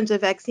patterns of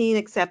vaccine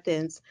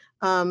acceptance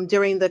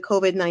during the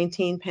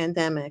COVID-19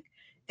 pandemic.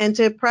 And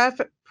to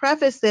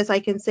preface this, I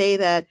can say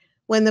that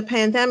when the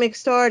pandemic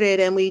started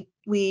and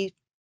we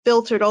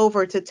filtered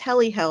over to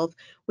telehealth,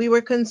 we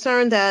were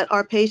concerned that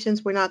our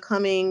patients were not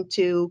coming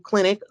to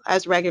clinic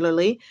as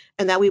regularly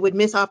and that we would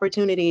miss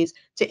opportunities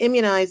to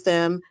immunize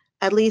them,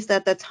 at least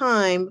at the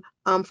time,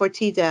 for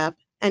Tdap.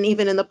 And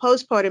even in the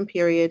postpartum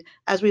period,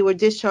 as we were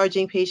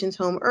discharging patients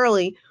home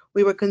early,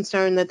 we were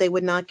concerned that they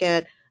would not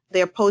get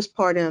their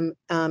postpartum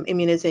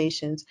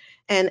immunizations.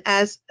 And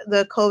as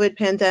the COVID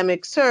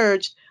pandemic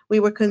surged, we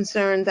were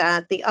concerned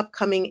that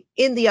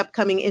in the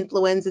upcoming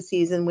influenza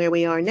season where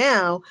we are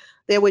now,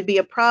 there would be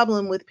a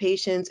problem with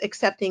patients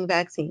accepting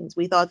vaccines.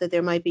 We thought that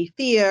there might be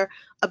fear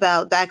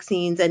about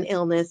vaccines and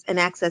illness and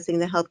accessing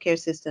the healthcare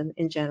system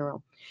in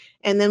general.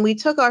 And then we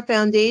took our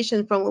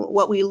foundation from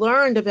what we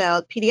learned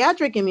about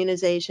pediatric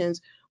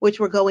immunizations,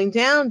 which were going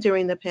down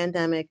during the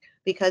pandemic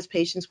because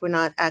patients were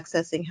not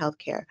accessing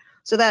healthcare.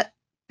 So that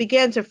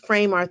began to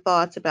frame our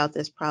thoughts about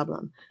this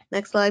problem.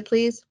 Next slide,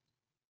 please.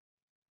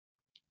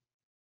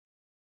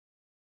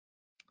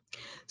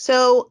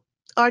 So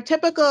our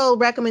typical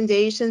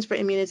recommendations for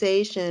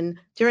immunization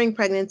during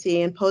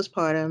pregnancy and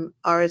postpartum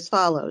are as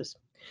follows.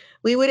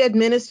 We would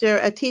administer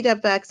a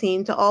Tdap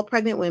vaccine to all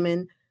pregnant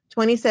women,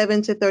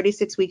 27 to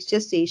 36 weeks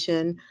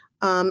gestation,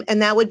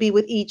 and that would be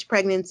with each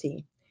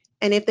pregnancy.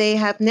 And if they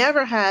have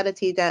never had a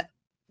Tdap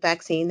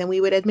vaccine, then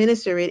we would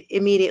administer it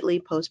immediately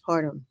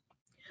postpartum.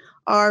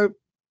 Our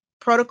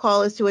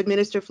protocol is to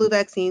administer flu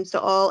vaccines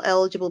to all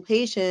eligible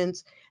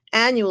patients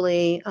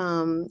annually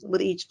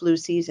with each flu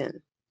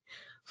season.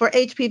 For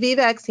HPV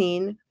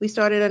vaccine, we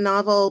started a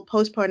novel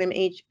postpartum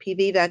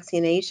HPV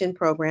vaccination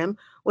program,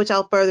 which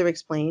I'll further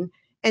explain.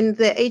 And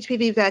the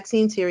HPV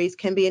vaccine series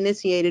can be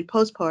initiated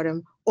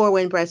postpartum or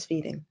when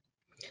breastfeeding.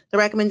 The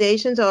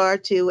recommendations are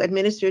to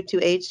administer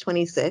to age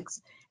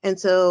 26. And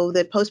so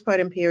the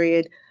postpartum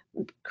period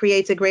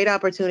creates a great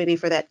opportunity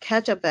for that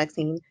catch-up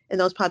vaccine in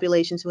those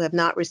populations who have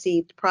not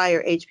received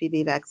prior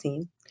HPV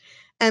vaccine.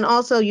 And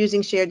also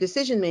using shared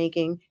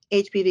decision-making,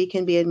 HPV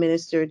can be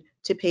administered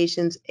to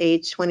patients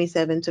aged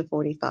 27 to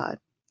 45.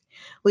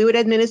 We would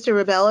administer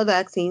rubella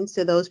vaccines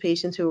to those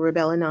patients who are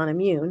rubella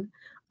non-immune,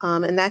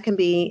 and that can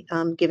be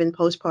given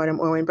postpartum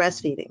or when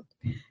breastfeeding.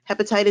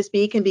 Hepatitis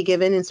B can be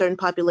given in certain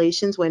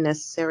populations when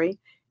necessary,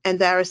 and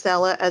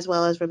varicella as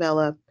well as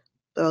rubella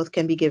both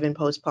can be given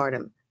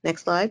postpartum.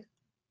 Next slide.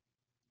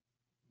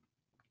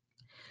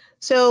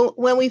 So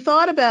when we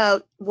thought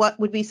about what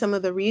would be some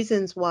of the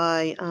reasons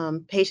why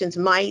patients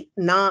might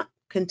not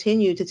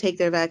continue to take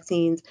their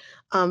vaccines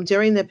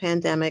during the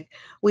pandemic,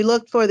 we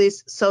looked for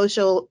this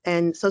social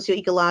and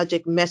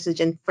socioecologic message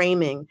and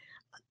framing,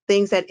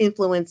 things that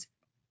influence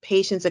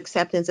patients'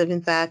 acceptance of,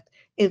 in fact,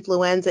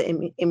 influenza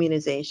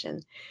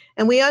immunization.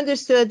 And we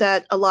understood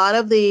that a lot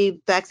of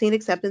the vaccine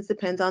acceptance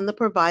depends on the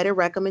provider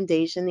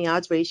recommendation. The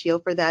odds ratio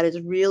for that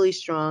is really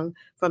strong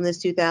from this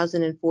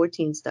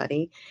 2014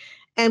 study.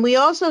 And we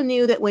also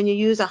knew that when you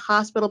use a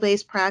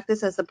hospital-based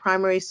practice as the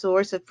primary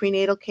source of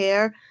prenatal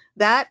care,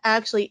 that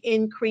actually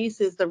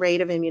increases the rate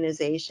of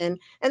immunization.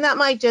 And that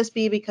might just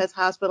be because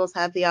hospitals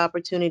have the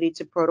opportunity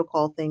to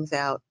protocol things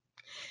out.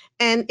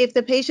 And if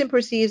the patient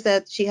perceives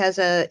that she has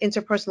a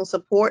interpersonal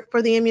support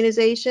for the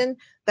immunization,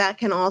 that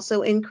can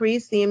also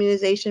increase the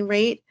immunization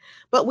rate.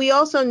 But we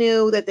also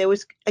knew that there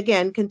was,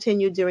 again,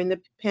 continued during the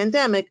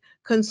pandemic,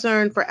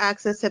 concern for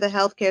access to the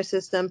healthcare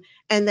system,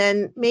 and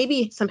then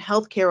maybe some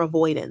healthcare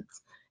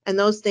avoidance. And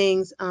those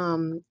things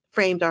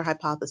framed our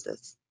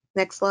hypothesis.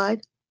 Next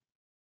slide.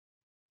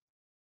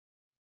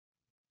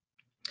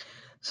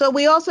 So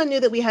we also knew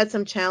that we had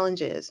some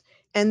challenges.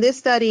 And this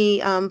study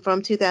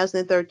from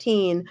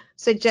 2013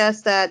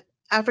 suggests that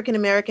African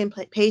American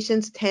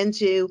patients tend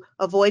to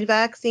avoid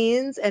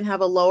vaccines and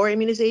have a lower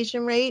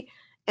immunization rate,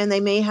 and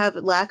they may have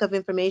lack of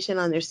information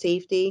on their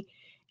safety.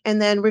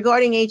 And then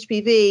regarding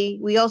HPV,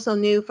 we also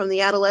knew from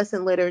the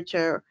adolescent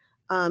literature,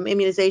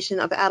 immunization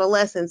of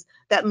adolescents,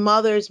 that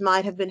mothers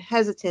might have been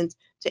hesitant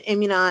to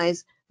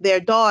immunize their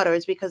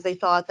daughters because they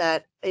thought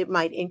that it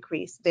might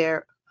increase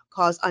their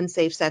cause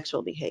unsafe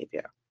sexual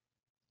behavior.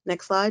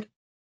 Next slide.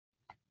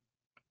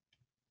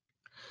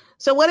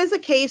 So what is the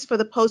case for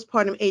the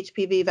postpartum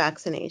HPV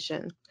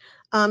vaccination?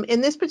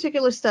 In this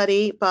particular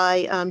study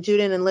by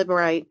Juden and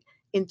Liberite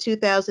in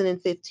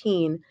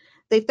 2015,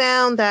 they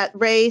found that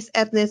race,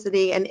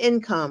 ethnicity, and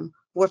income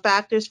were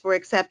factors for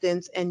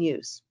acceptance and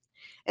use.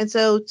 And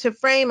so to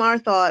frame our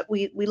thought,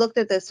 we looked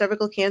at the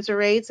cervical cancer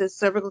rates, as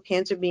cervical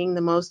cancer being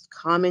the most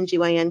common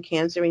GYN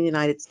cancer in the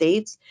United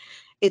States.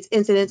 Its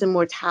incidence and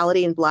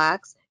mortality in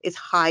Blacks is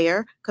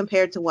higher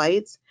compared to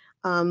whites.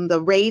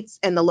 The rates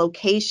and the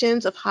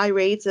locations of high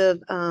rates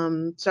of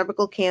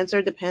cervical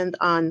cancer depend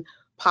on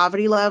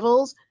poverty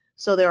levels.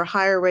 So there are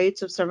higher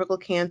rates of cervical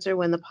cancer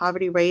when the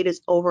poverty rate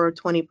is over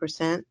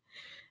 20%.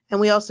 And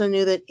we also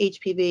knew that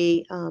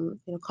HPV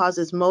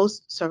causes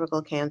most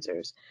cervical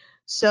cancers.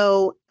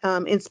 So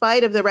in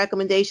spite of the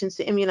recommendations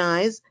to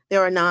immunize,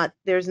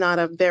 there's not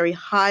a very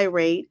high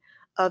rate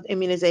of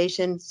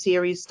immunization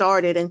series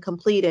started and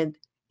completed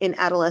in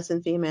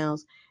adolescent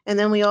females. And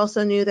then we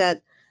also knew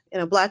that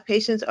Black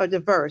patients are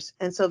diverse,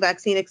 and so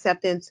vaccine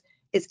acceptance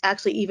is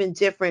actually even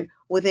different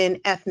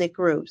within ethnic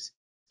groups.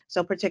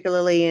 So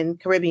particularly in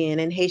Caribbean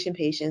and Haitian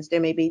patients,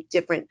 there may be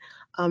different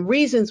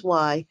reasons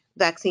why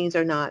vaccines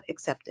are not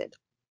accepted.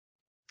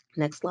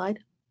 Next slide.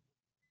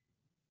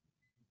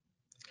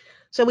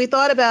 So we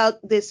thought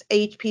about this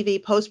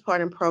HPV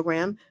postpartum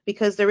program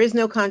because there is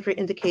no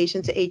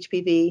contraindication to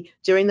HPV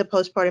during the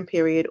postpartum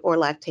period or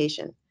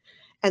lactation.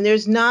 And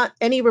there's not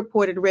any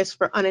reported risk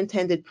for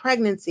unintended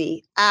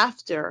pregnancy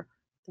after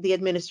the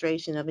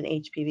administration of an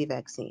HPV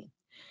vaccine.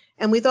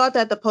 And we thought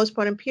that the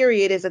postpartum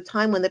period is a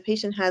time when the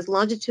patient has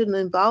longitudinal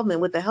involvement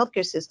with the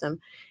healthcare system.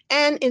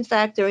 And in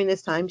fact, during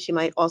this time, she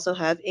might also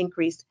have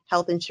increased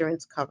health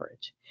insurance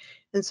coverage.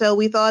 And so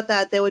we thought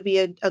that there would be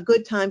a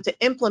good time to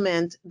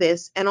implement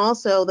this. And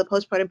also the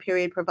postpartum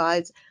period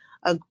provides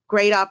a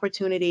great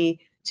opportunity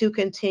to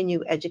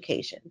continue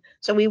education.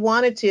 So we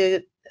wanted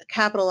to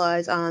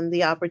capitalize on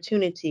the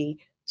opportunity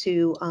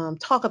to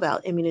talk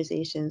about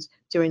immunizations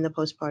during the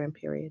postpartum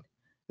period.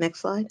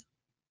 Next slide.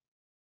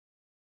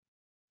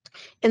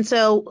 And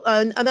so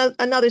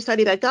another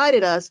study that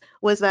guided us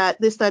was that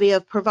this study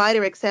of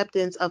provider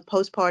acceptance of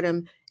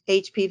postpartum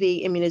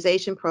HPV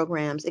immunization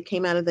programs. It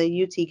came out of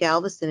the UT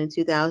Galveston in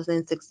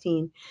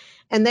 2016.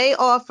 And they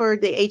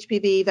offered the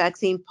HPV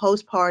vaccine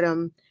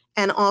postpartum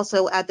and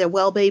also at their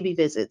well baby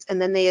visits.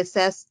 And then they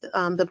assessed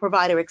the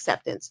provider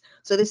acceptance.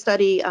 So this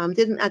study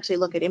didn't actually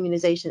look at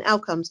immunization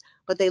outcomes,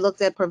 but they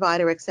looked at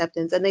provider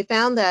acceptance. And they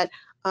found that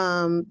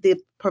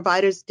the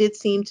providers did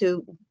seem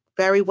to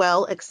very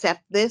well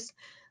accept this.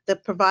 The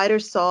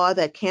providers saw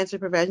that cancer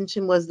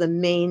prevention was the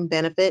main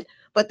benefit,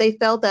 but they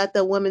felt that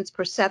the woman's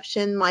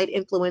perception might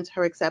influence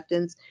her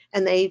acceptance,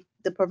 and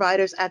the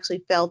providers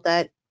actually felt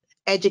that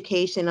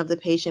education of the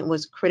patient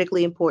was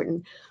critically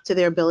important to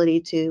their ability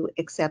to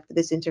accept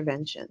this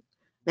intervention.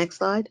 Next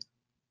slide.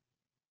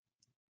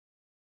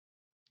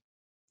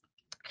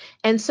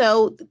 And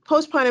so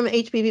postpartum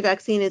HPV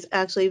vaccine is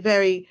actually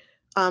very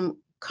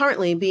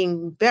currently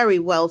being very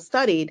well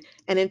studied.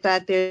 And in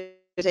fact, there's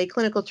a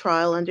clinical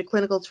trial under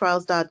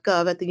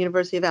clinicaltrials.gov at the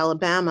University of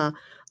Alabama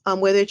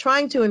where they're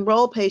trying to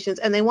enroll patients,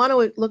 and they want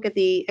to look at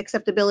the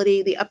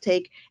acceptability, the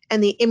uptake,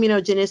 and the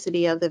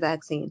immunogenicity of the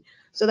vaccine.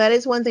 So that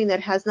is one thing that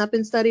has not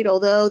been studied,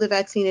 although the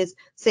vaccine is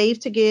safe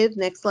to give,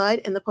 next slide,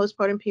 in the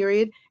postpartum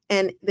period,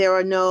 and there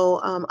are no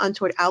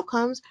untoward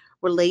outcomes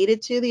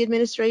related to the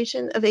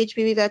administration of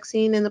HPV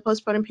vaccine in the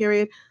postpartum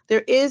period.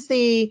 There is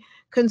the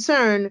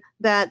concern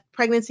that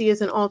pregnancy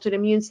is an altered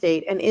immune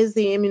state, and is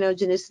the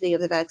immunogenicity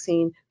of the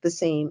vaccine the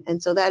same?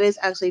 And so that is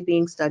actually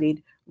being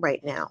studied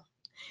right now.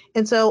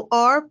 And so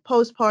our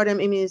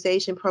postpartum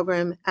immunization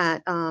program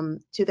at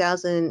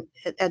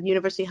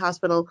University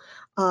Hospital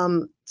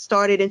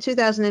started in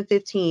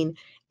 2015,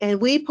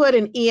 and we put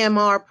an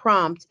EMR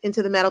prompt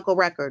into the medical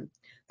record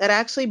that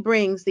actually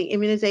brings the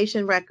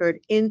immunization record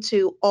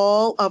into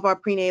all of our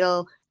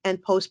prenatal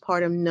and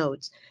postpartum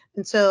notes.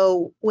 And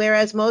so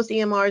whereas most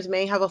EMRs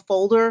may have a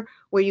folder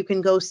where you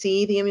can go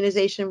see the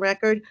immunization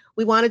record,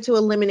 we wanted to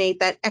eliminate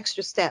that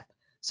extra step.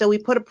 So we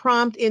put a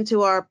prompt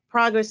into our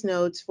progress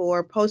notes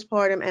for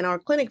postpartum and our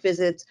clinic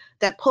visits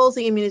that pulls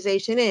the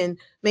immunization in,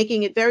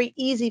 making it very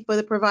easy for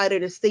the provider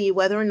to see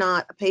whether or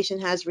not a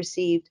patient has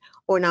received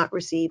or not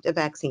received a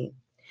vaccine.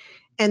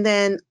 And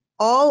then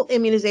all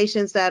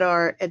immunizations that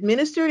are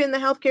administered in the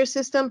healthcare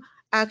system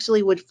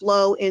actually would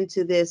flow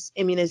into this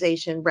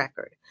immunization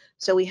record.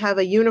 So we have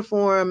a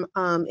uniform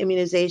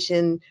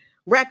immunization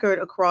record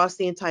across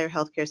the entire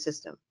healthcare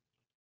system.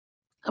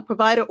 A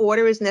provider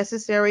order is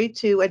necessary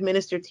to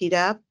administer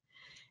Tdap.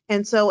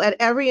 And so at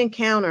every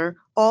encounter,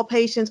 all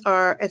patients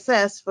are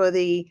assessed for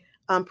the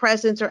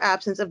presence or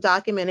absence of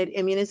documented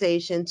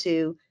immunization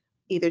to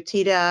either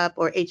Tdap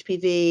or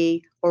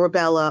HPV or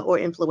rubella or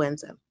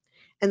influenza.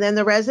 And then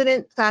the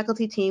resident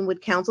faculty team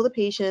would counsel the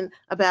patient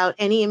about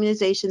any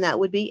immunization that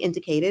would be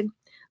indicated.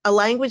 A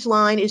language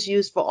line is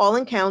used for all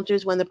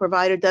encounters when the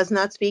provider does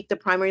not speak the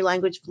primary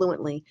language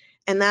fluently.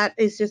 And that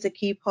is just a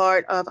key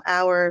part of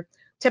our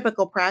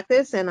typical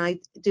practice, and I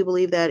do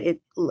believe that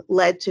it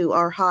led to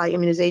our high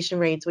immunization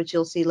rates, which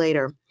you'll see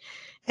later.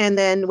 And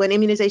then when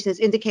immunization is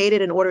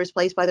indicated, an order is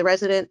placed by the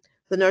resident,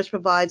 the nurse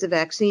provides a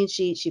vaccine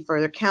sheet, she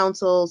further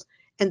counsels,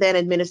 and then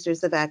administers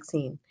the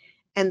vaccine.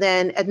 And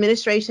then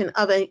administration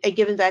of a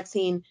given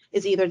vaccine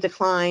is either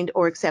declined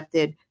or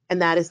accepted,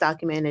 and that is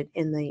documented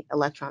in the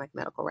electronic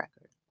medical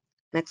record.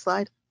 Next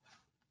slide.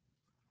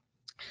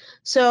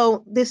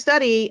 So this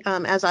study,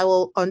 as I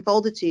will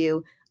unfold it to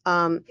you,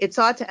 it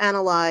sought to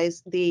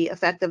analyze the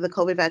effect of the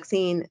COVID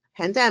vaccine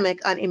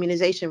pandemic on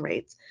immunization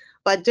rates.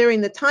 But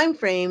during the time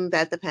frame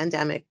that the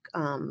pandemic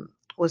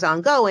was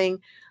ongoing,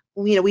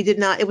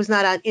 it was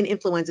not in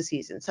influenza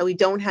season. So we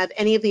don't have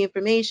any of the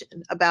information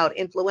about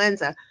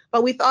influenza,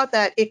 but we thought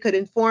that it could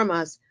inform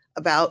us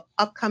about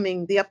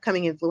the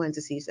upcoming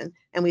influenza season.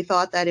 And we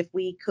thought that if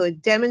we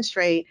could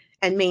demonstrate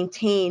and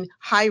maintain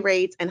high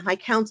rates and high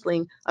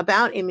counseling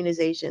about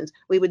immunizations,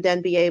 we would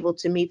then be able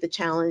to meet the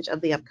challenge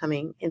of the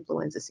upcoming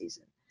influenza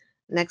season.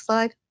 Next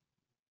slide.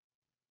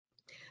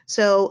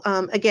 So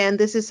again,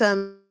 this is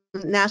some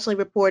nationally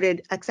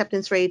reported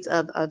acceptance rates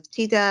of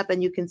Tdap,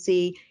 and you can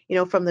see,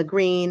 from the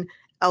green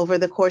over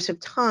the course of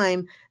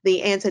time,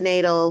 the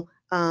antenatal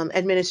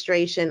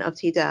administration of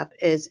Tdap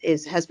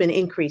has been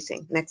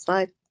increasing. Next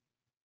slide.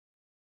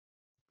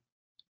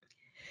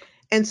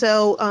 And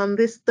so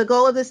the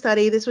goal of this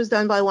study, this was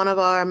done by one of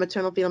our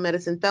maternal fetal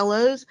medicine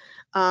fellows,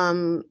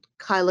 Kyla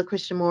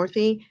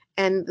Krishnamurthy,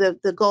 and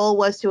the goal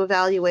was to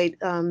evaluate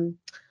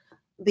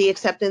the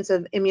acceptance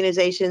of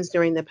immunizations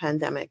during the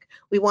pandemic.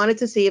 We wanted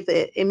to see if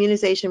the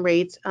immunization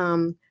rates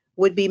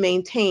would be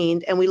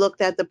maintained, and we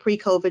looked at the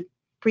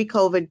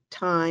pre-COVID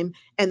time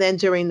and then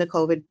during the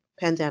COVID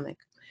pandemic.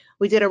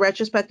 We did a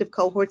retrospective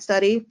cohort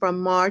study from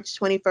March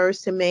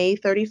 21st to May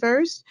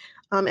 31st.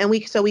 And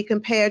we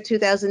compared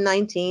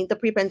 2019, the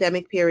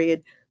pre-pandemic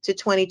period, to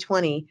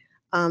 2020,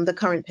 the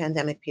current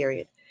pandemic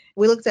period.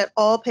 We looked at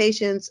all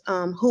patients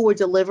who were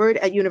delivered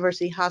at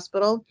University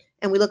Hospital,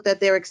 and we looked at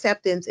their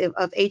acceptance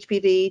of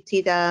HPV,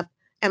 Tdap,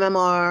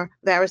 MMR,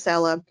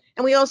 varicella,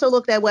 and we also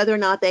looked at whether or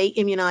not they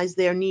immunized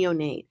their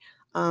neonate,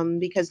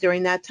 because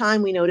during that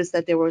time we noticed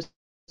that there was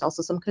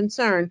also some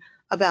concern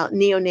about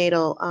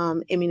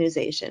neonatal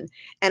immunization.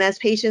 And as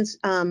patients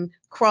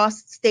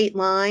crossed state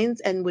lines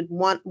and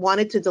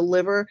wanted to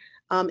deliver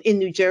in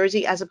New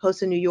Jersey as opposed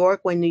to New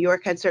York, when New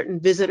York had certain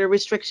visitor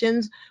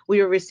restrictions,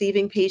 we were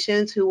receiving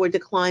patients who were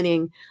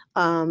declining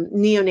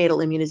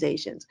neonatal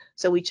immunizations.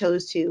 So we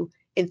chose to,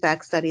 in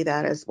fact, study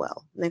that as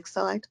well. Next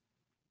slide.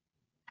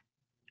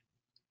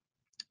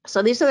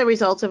 So these are the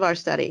results of our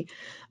study.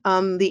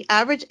 The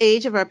average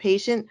age of our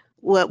patient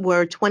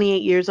were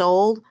 28 years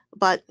old,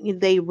 but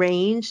they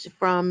ranged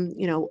from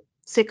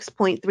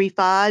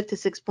 6.35 to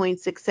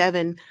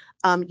 6.67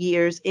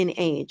 years in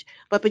age.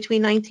 But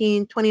between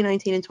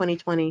 2019 and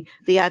 2020,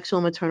 the actual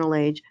maternal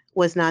age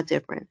was not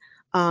different.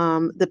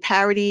 The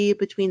parity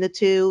between the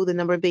two, the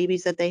number of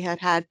babies that they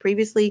had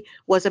previously,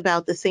 was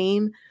about the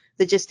same.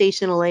 The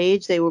gestational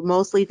age, they were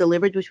mostly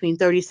delivered between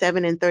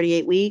 37 and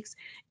 38 weeks,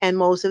 and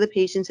most of the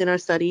patients in our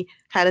study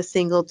had a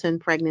singleton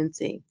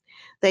pregnancy.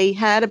 They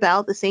had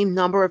about the same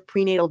number of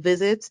prenatal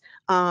visits,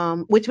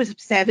 which was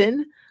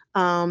 7.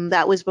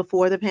 That was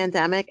before the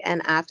pandemic,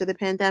 and after the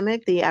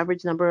pandemic, the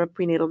average number of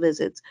prenatal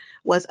visits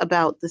was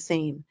about the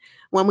same.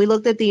 When we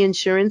looked at the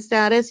insurance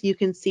status, you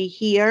can see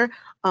here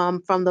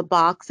from the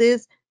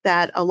boxes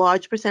that a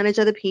large percentage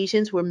of the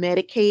patients were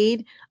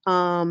Medicaid,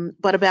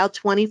 but about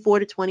 24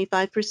 to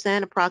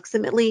 25%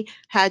 approximately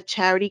had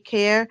charity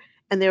care,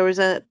 and there was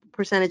a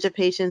percentage of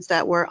patients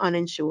that were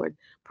uninsured.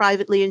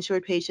 Privately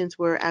insured patients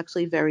were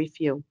actually very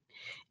few.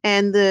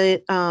 And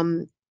the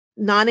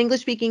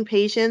non-English speaking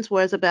patients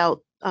was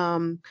about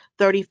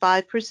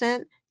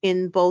 35%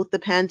 in both the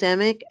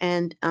pandemic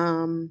and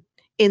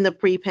in the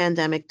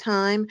pre-pandemic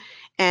time.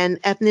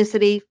 And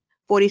ethnicity,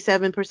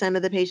 47%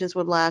 of the patients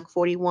were Black,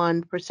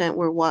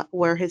 41%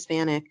 were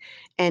Hispanic,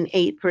 and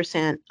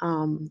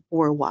 8%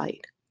 were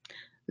white.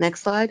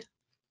 Next slide.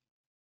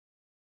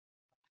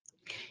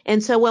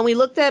 And so when we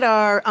looked at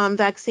our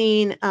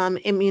vaccine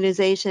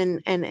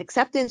immunization and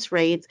acceptance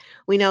rates,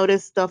 we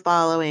noticed the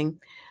following.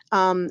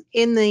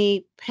 In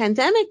the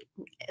pandemic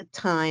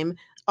time,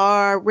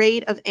 our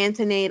rate of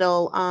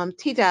antenatal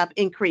Tdap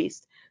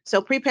increased.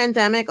 So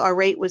pre-pandemic, our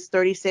rate was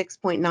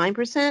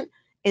 36.9%,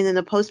 and in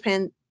the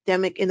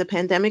post-pandemic, in the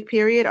pandemic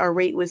period, our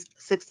rate was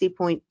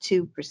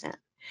 60.2%.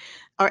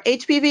 Our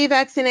HPV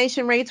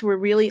vaccination rates were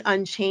really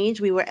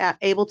unchanged. We were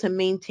able to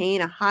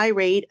maintain a high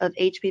rate of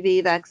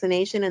HPV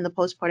vaccination in the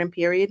postpartum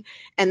period,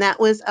 and that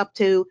was up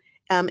to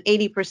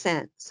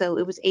 80%. So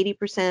it was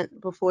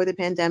 80% before the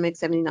pandemic,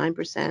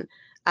 79%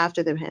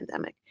 after the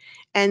pandemic.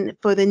 And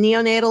for the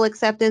neonatal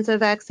acceptance of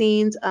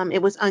vaccines,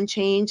 it was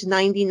unchanged.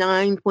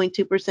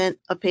 99.2%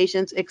 of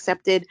patients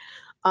accepted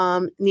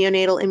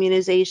neonatal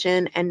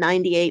immunization, and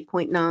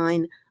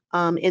 98.9%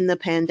 in the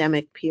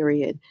pandemic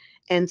period.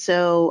 And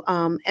so,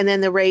 and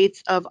then the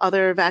rates of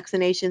other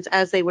vaccinations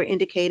as they were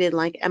indicated,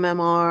 like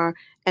MMR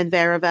and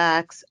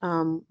Varivax,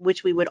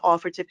 which we would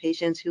offer to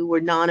patients who were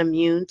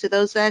non-immune to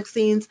those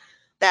vaccines,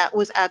 that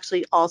was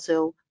actually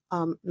also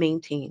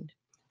maintained.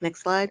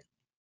 Next slide.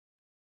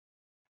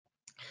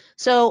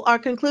 So our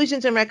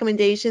conclusions and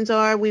recommendations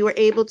are we were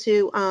able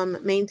to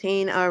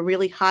maintain a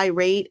really high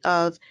rate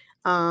of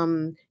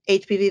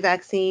HPV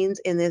vaccines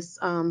in this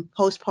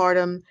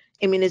postpartum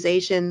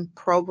immunization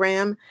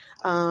program.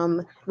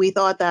 We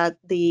thought that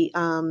the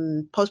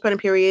postpartum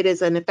period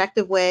is an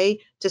effective way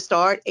to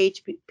start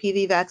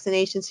HPV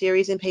vaccination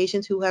series in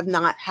patients who have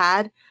not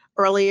had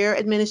earlier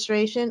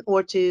administration,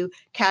 or to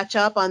catch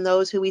up on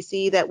those who we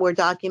see that were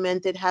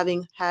documented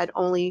having had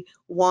only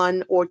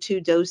 1 or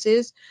 2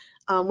 doses.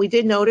 We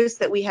did notice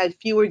that we had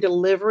fewer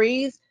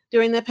deliveries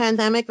during the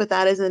pandemic, but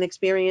that is an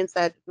experience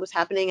that was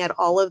happening at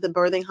all of the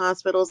birthing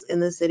hospitals in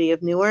the city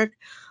of Newark.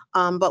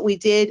 But we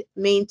did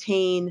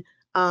maintain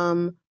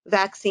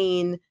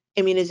vaccine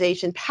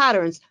immunization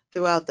patterns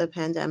throughout the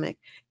pandemic.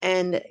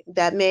 And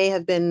that may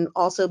have been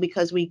also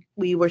because we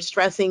were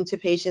stressing to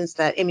patients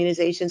that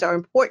immunizations are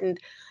important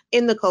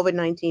in the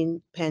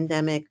COVID-19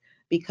 pandemic,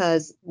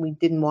 because we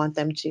didn't want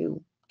them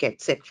to get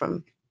sick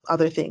from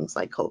other things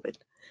like COVID.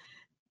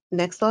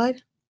 Next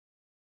slide.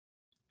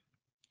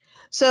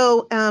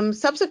 So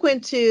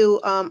subsequent to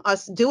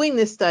us doing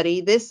this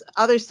study, this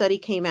other study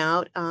came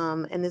out,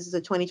 and this is a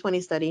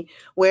 2020 study,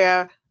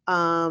 where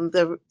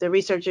the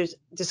researchers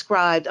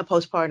described a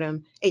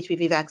postpartum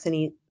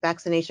HPV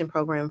vaccination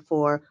program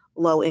for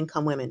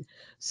low-income women.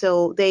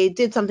 So they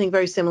did something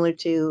very similar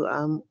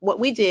to what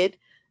we did.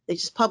 They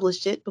just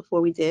published it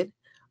before we did.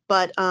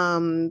 But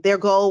their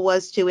goal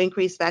was to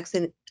increase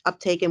vaccine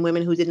uptake in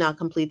women who did not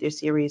complete their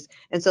series.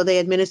 And so they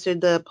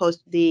administered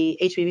the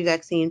HPV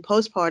vaccine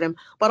postpartum,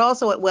 but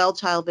also at well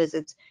child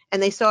visits.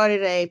 And they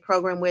started a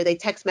program where they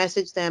text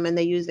message them, and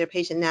they use their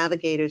patient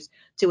navigators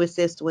to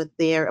assist with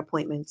their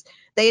appointments.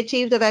 They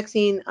achieved a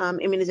vaccine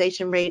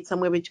immunization rate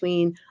somewhere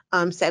between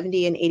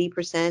 70 and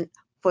 80%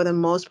 for the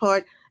most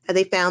part. And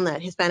they found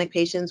that Hispanic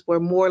patients were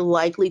more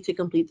likely to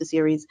complete the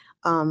series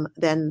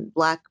than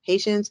Black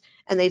patients.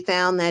 And they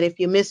found that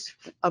if you missed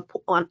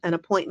an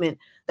appointment,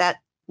 that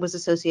was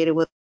associated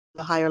with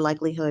a higher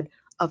likelihood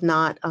of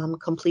not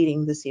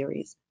completing the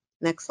series.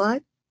 Next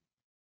slide.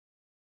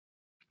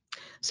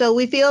 So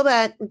we feel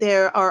that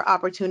there are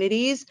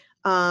opportunities,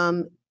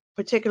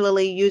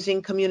 particularly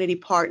using community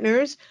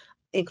partners,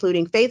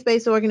 including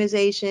faith-based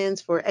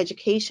organizations, for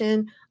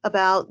education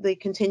about the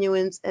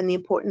continuance and the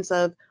importance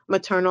of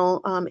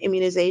maternal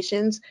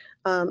immunizations,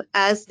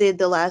 as did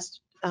the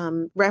last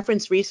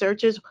reference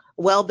researchers.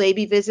 Well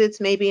baby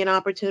visits may be an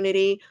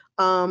opportunity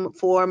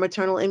for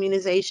maternal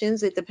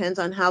immunizations. It depends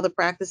on how the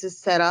practice is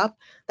set up.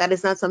 That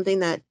is not something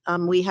that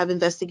we have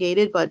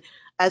investigated, but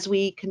as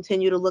we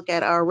continue to look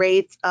at our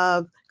rates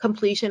of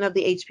completion of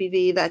the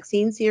HPV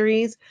vaccine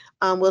series,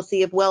 we'll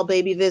see if well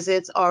baby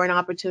visits are an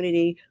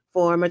opportunity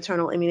for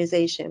maternal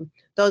immunization.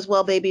 Those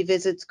well baby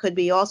visits could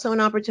be also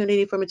an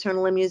opportunity for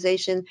maternal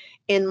immunization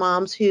in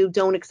moms who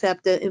don't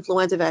accept the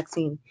influenza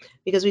vaccine,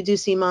 because we do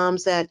see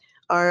moms that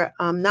are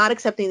not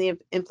accepting the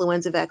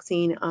influenza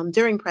vaccine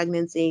during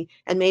pregnancy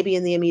and maybe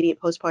in the immediate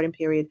postpartum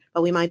period,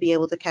 but we might be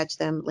able to catch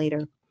them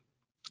later.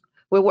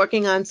 We're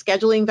working on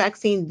scheduling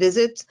vaccine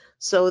visits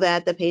so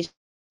that the patient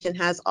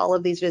has all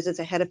of these visits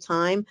ahead of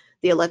time.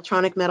 The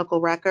electronic medical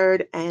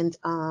record and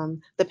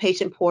the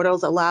patient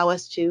portals allow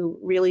us to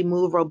really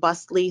move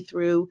robustly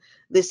through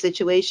this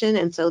situation,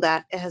 and so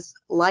that has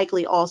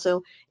likely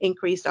also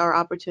increased our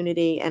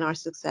opportunity and our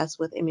success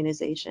with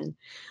immunization.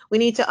 We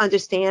need to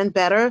understand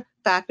better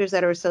factors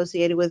that are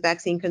associated with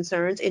vaccine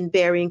concerns in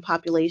varying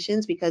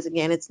populations, because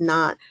again, it's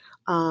not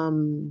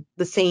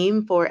the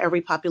same for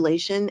every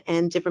population,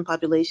 and different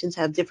populations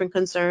have different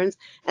concerns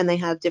and they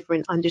have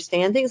different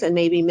understandings and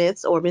maybe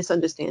myths or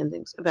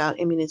misunderstandings about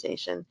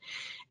immunization.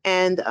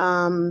 And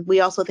we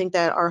also think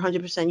that our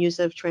 100% use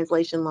of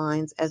translation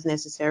lines as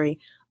necessary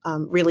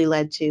really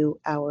led to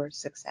our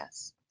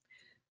success.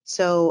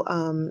 So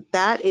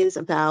that is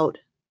about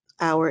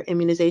our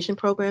immunization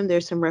program.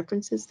 There's some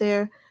references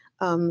there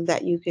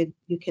that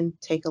you can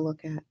take a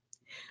look at.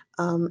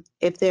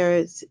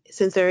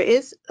 Since there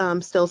is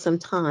still some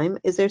time,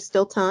 is there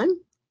still time?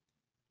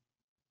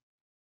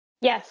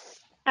 Yes,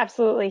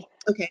 absolutely.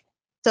 Okay,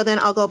 so then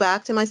I'll go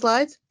back to my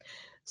slides.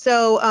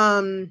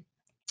 So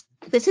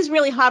this is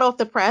really hot off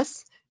the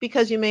press,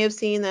 because you may have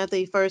seen that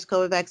the first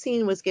COVID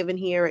vaccine was given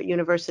here at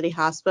University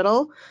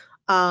Hospital.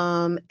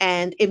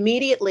 And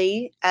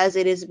immediately as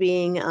it is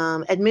being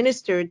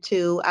administered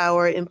to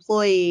our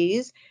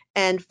employees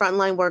and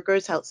frontline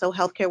workers, so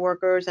healthcare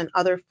workers and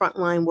other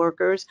frontline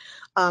workers,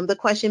 the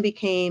question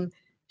became,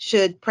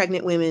 should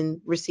pregnant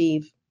women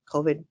receive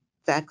COVID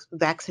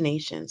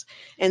vaccinations?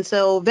 And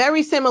so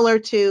very similar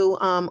to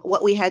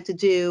what we had to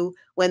do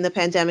when the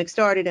pandemic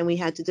started and we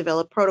had to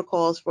develop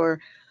protocols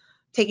for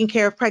taking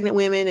care of pregnant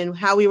women and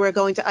how we were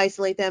going to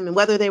isolate them and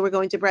whether they were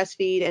going to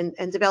breastfeed,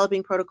 and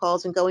developing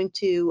protocols and going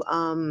to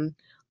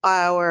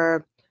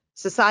our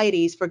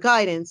societies for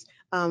guidance.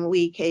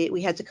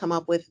 We had to come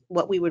up with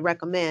what we would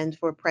recommend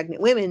for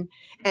pregnant women.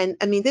 And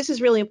I mean, this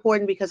is really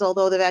important because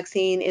although the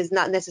vaccine is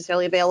not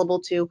necessarily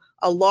available to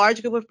a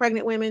large group of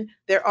pregnant women,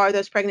 there are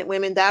those pregnant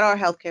women that are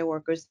healthcare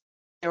workers.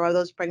 There are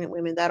those pregnant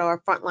women that are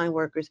frontline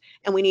workers,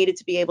 and we needed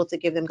to be able to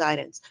give them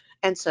guidance.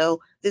 And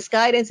so this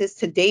guidance is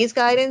today's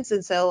guidance.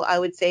 And so I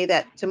would say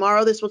that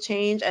tomorrow this will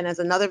change. And as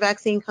another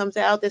vaccine comes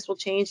out, this will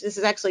change. This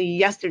is actually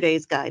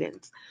yesterday's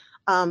guidance.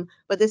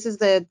 But this is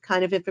the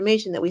kind of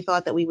information that we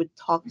thought that we would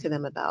talk to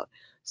them about.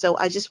 So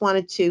I just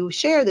wanted to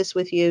share this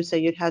with you so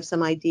you'd have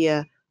some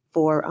idea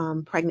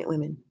for pregnant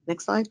women.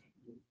 Next slide.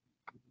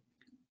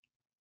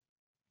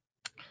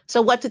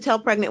 So what to tell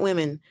pregnant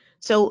women?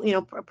 So, you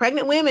know,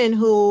 pregnant women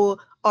who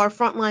are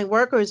frontline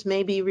workers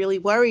may be really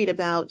worried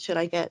about, should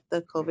I get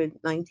the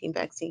COVID-19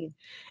 vaccine?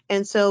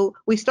 And so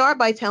we start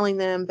by telling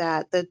them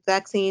that the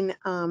vaccine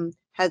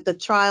has the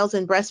trials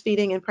in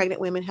breastfeeding and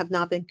pregnant women have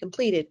not been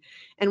completed.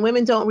 And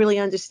women don't really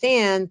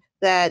understand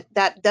that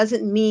that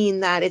doesn't mean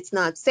that it's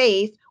not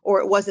safe or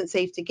it wasn't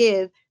safe to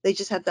give. They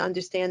just have to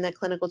understand that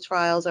clinical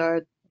trials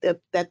are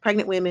that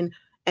pregnant women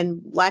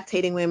and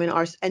lactating women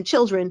and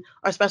children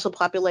are special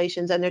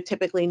populations, and they're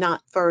typically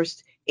not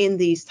first in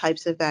these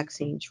types of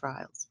vaccine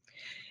trials.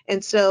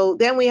 And so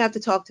then we have to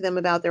talk to them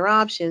about their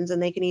options,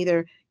 and they can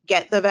either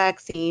get the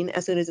vaccine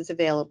as soon as it's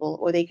available,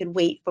 or they can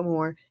wait for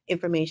more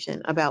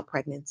information about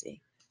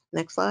pregnancy.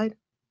 Next slide.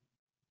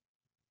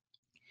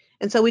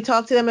 And so we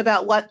talked to them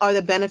about what are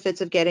the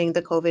benefits of getting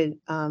the COVID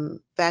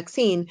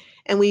vaccine.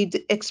 And we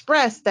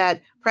expressed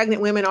that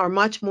pregnant women are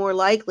much more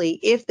likely,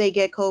 if they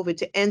get COVID,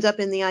 to end up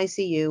in the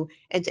ICU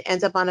and to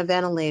end up on a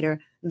ventilator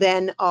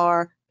than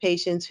are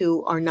patients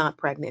who are not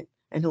pregnant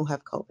and who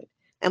have COVID.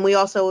 And we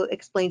also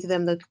explained to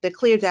them the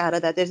clear data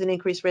that there's an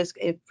increased risk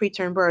of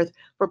preterm birth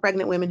for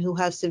pregnant women who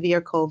have severe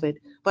COVID,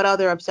 but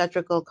other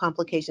obstetrical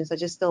complications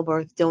such as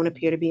stillbirth don't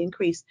appear to be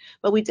increased.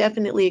 But we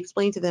definitely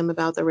explained to them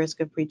about the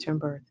risk of preterm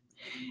birth.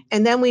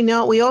 And then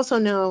we also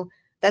know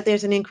that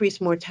there's an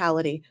increased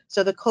mortality.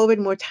 So the COVID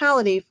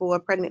mortality for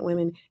pregnant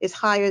women is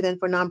higher than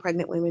for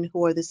non-pregnant women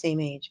who are the same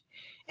age.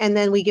 And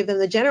then we give them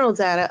the general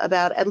data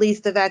about at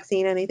least the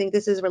vaccine, and I think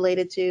this is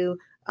related to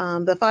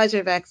the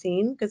Pfizer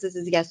vaccine, because this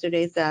is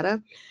yesterday's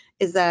data,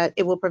 is that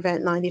it will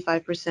prevent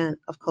 95%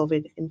 of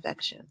COVID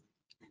infection.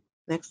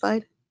 Next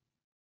slide.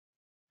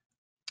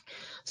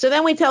 So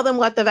then we tell them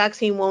what the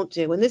vaccine won't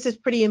do. And this is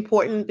pretty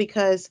important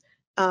because,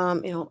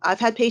 I've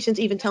had patients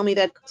even tell me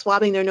that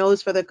swabbing their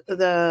nose for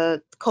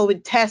the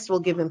COVID test will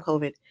give them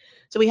COVID.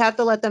 So we have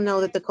to let them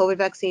know that the COVID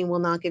vaccine will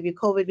not give you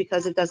COVID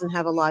because it doesn't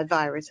have a live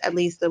virus, at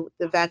least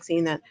the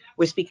vaccine that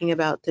we're speaking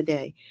about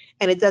today.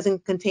 And it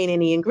doesn't contain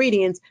any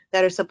ingredients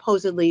that are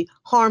supposedly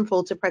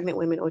harmful to pregnant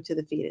women or to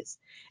the fetus.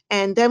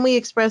 And then we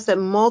express that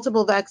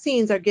multiple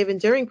vaccines are given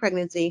during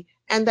pregnancy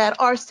and that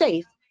are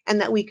safe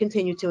and that we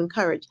continue to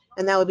encourage.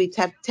 And that would be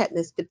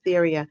tetanus,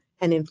 diphtheria,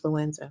 and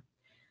influenza.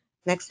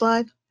 Next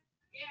slide.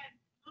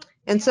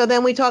 And so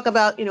then we talk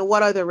about,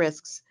 what are the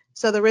risks?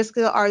 So the risks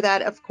are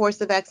that, of course,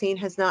 the vaccine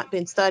has not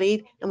been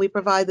studied, and we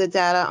provide the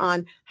data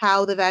on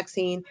how the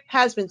vaccine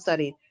has been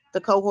studied.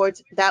 The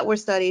cohorts that were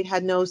studied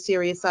had no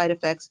serious side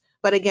effects,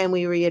 but again,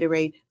 we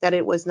reiterate that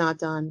it was not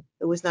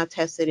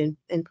tested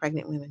in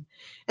pregnant women.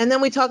 And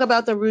then we talk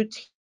about the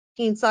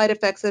routine side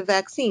effects of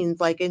vaccines,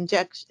 like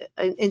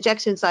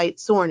injection site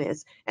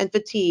soreness and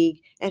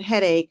fatigue and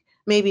headache,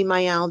 maybe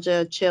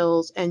myalgia,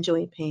 chills, and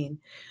joint pain.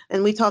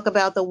 And we talk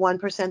about the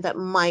 1% that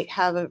might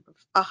have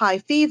a high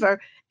fever,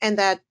 and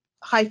that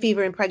high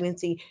fever in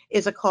pregnancy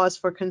is a cause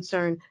for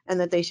concern, and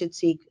that they should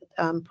seek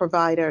their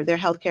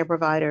healthcare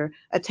provider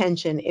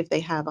attention if they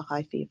have a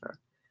high fever.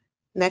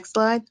 Next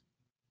slide.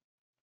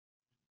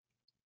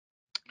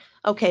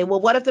 Okay,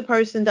 well, what if the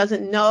person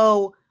doesn't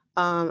know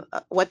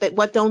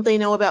what don't they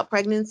know about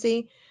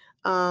pregnancy?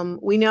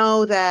 We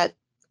know that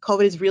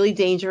COVID is really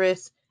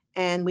dangerous,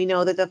 and we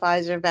know that the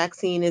Pfizer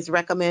vaccine is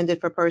recommended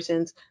for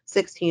persons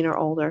 16 or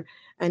older.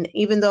 And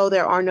even though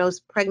there are no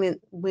pregnant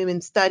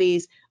women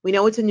studies, we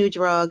know it's a new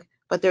drug,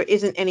 but there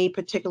isn't any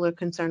particular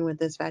concern with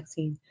this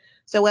vaccine.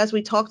 So as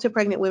we talk to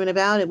pregnant women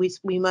about it,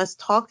 we must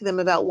talk to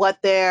them about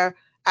what their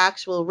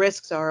actual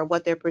risks are, or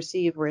what their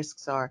perceived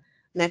risks are.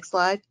 Next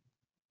slide.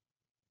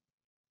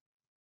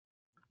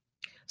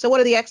 So what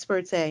do the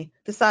experts say?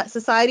 The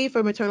Society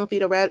for Maternal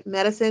Fetal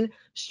Medicine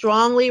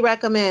strongly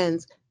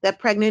recommends that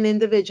pregnant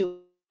individuals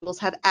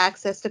have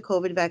access to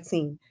COVID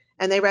vaccine,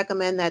 and they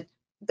recommend that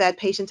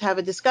patients have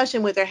a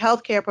discussion with their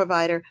healthcare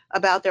provider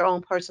about their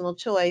own personal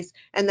choice,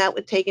 and that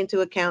would take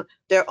into account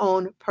their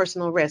own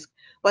personal risk.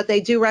 But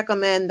they do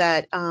recommend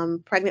that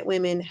pregnant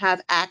women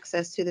have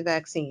access to the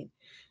vaccine.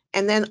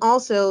 And then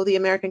also the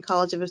American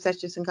College of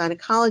Obstetrics and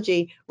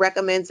Gynecology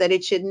recommends that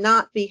it should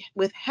not be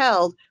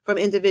withheld from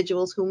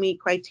individuals who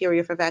meet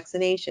criteria for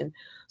vaccination.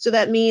 So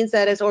that means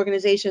that as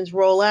organizations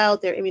roll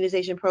out their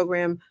immunization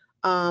program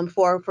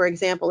for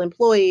example,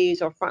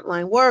 employees or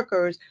frontline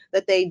workers,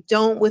 that they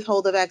don't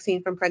withhold the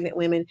vaccine from pregnant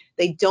women.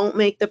 They don't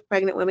make the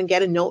pregnant women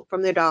get a note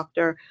from their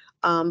doctor,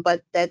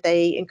 but that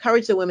they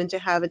encourage the women to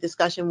have a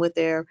discussion with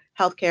their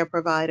healthcare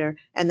provider,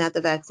 and that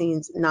the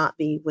vaccines not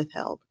be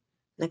withheld.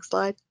 Next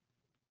slide.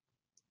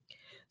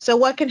 So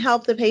what can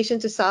help the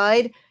patient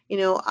decide?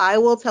 I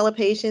will tell a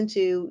patient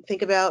to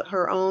think about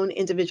her own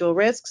individual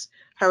risks,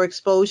 her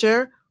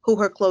exposure, who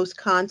her close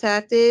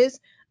contact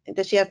is.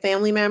 Does she have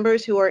family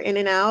members who are in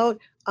and out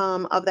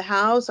of the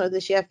house? Or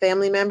does she have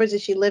family members?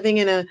 Is she living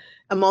in a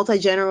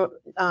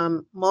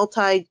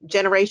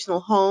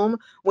multi-generational home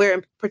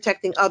where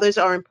protecting others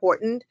are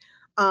important?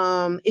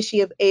 Is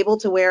she able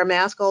to wear a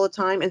mask all the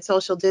time and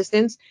social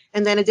distance?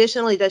 And then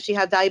additionally, does she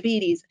have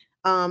diabetes?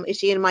 Is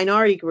she in a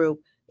minority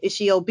group? Is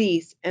she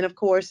obese? And of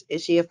course,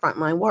 is she a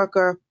frontline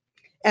worker?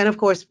 And of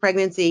course,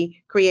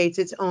 pregnancy creates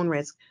its own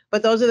risk.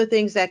 But those are the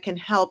things that can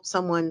help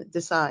someone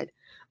decide.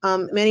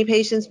 Many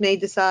patients may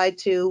decide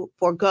to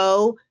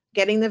forego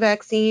getting the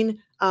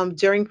vaccine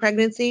during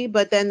pregnancy,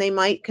 but then they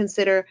might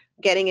consider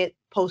getting it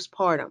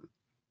postpartum.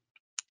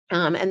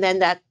 And then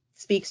that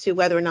speaks to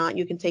whether or not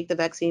you can take the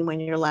vaccine when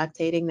you're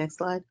lactating. Next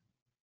slide.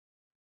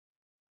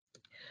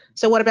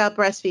 So what about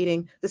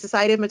breastfeeding? The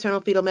Society of Maternal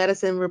Fetal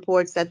Medicine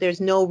reports that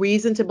there's no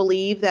reason to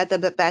believe that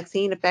the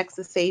vaccine affects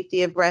the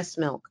safety of breast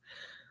milk.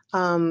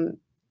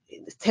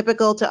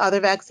 Typical to other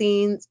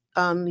vaccines,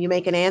 you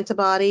make an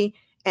antibody,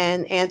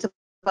 and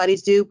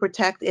antibodies do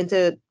protect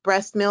into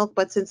breast milk,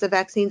 but since the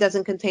vaccine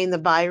doesn't contain the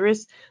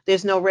virus,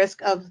 there's no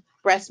risk of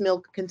breast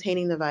milk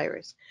containing the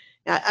virus.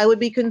 Now, I would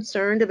be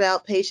concerned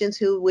about patients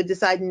who would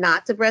decide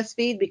not to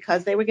breastfeed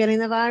because they were getting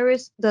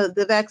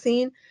the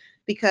vaccine,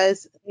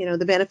 because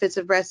the benefits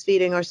of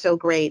breastfeeding are so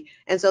great.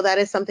 And so that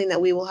is something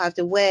that we will have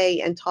to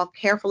weigh and talk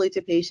carefully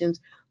to patients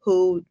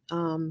who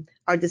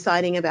are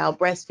deciding about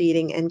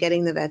breastfeeding and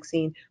getting the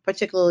vaccine,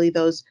 particularly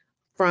those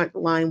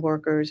frontline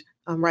workers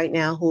right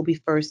now who will be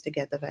first to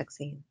get the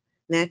vaccine.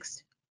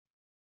 Next.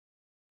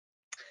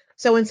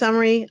 So in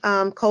summary,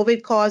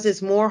 COVID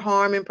causes more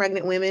harm in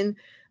pregnant women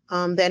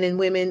than in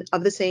women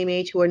of the same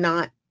age who are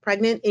not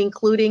pregnant,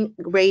 including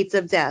rates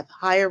of death,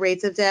 higher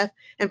rates of death,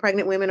 and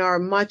pregnant women are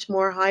much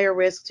more higher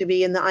risk to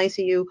be in the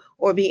ICU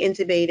or be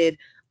intubated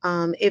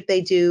if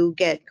they do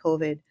get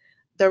COVID.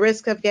 The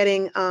risk of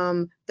getting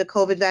the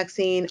COVID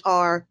vaccine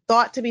are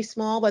thought to be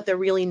small, but they're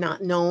really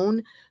not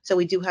known. So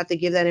we do have to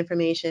give that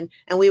information,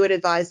 and we would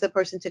advise the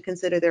person to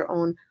consider their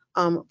own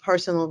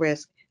personal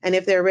risk. And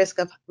if their risk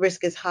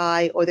is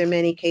high, or there are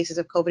many cases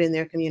of COVID in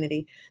their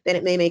community, then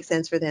it may make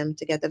sense for them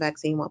to get the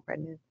vaccine while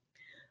pregnant.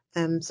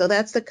 So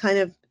that's the kind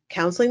of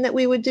counseling that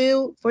we would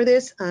do for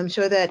this. I'm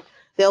sure that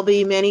there'll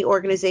be many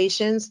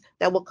organizations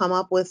that will come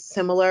up with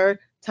similar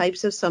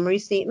types of summary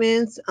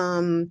statements,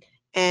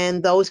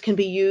 and those can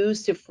be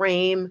used to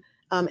frame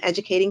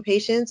educating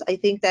patients. I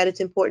think that it's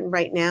important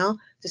right now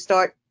to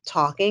start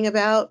talking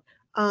about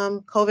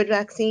COVID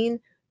vaccine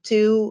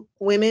to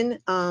women,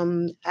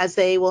 as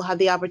they will have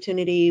the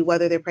opportunity,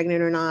 whether they're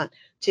pregnant or not,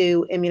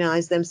 to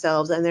immunize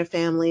themselves and their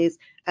families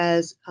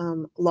as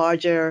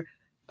larger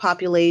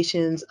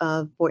populations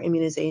for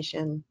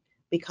immunization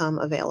become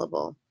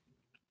available.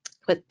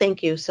 But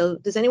thank you. So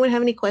does anyone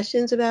have any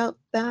questions about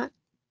that?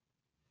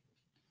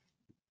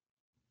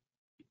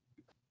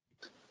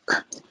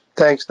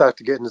 Thanks,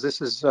 Dr. Gittens.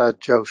 This is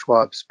Joe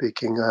Schwab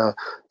speaking.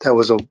 That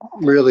was a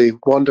really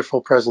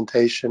wonderful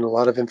presentation, a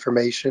lot of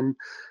information.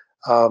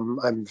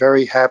 I'm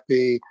very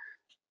happy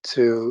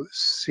to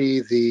see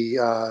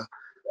the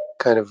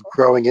kind of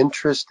growing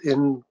interest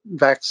in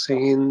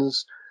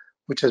vaccines,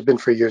 which has been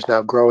for years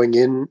now, growing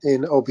in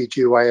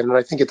OBGYN. And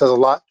I think it does a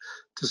lot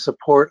to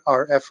support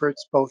our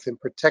efforts, both in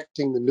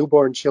protecting the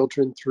newborn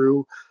children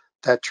through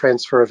that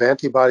transfer of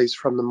antibodies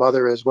from the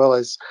mother, as well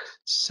as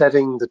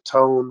setting the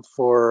tone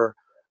for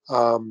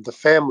the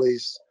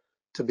families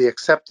to be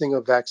accepting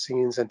of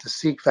vaccines and to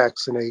seek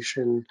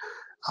vaccination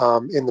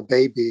in the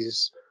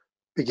babies,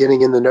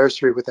 beginning in the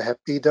nursery with the Hep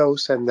B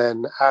dose, and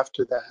then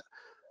after that.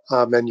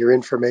 And your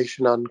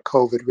information on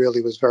COVID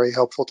really was very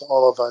helpful to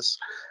all of us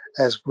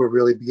as we're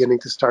really beginning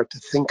to start to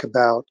think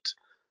about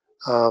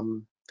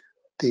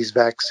these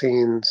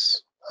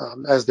vaccines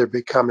as they're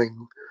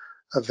becoming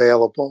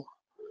available.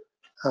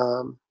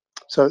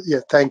 So yeah,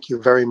 thank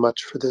you very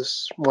much for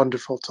this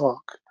wonderful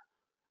talk.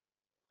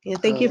 Yeah,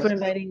 thank you for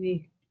inviting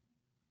me.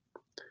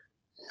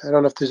 I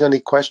don't know if there's any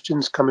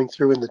questions coming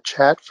through in the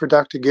chat for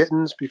Dr.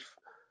 Gittens.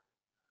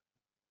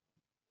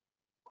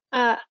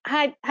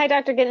 Hi,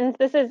 Dr. Gittens.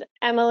 This is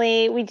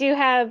Emily. We do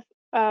have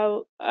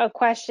a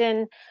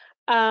question.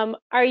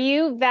 Are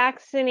you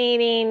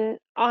vaccinating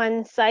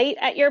on site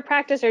at your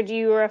practice, or do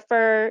you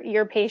refer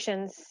your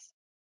patients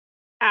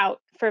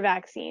out for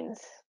vaccines?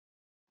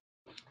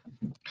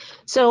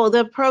 So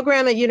the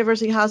program at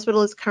University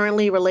Hospital is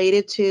currently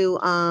related to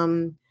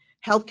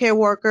healthcare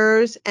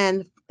workers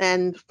and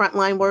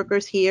frontline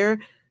workers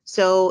here.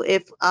 So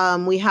if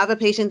we have a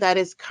patient that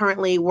is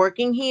currently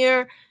working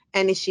here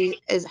and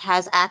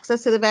has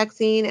access to the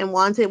vaccine and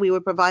wants it, we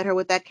would provide her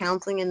with that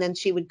counseling, and then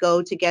she would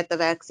go to get the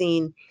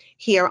vaccine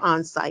here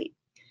on site.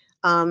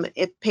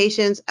 If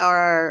patients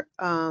are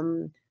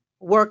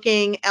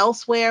working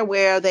elsewhere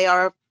where they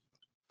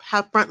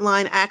have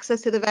frontline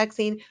access to the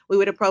vaccine, we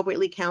would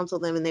appropriately counsel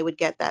them and they would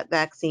get that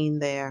vaccine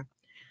there.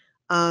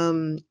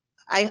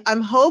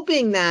 I'm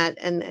hoping that,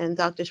 and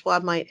Dr.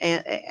 Schwab might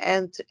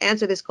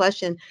answer this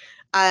question,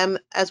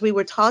 as we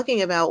were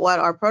talking about what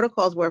our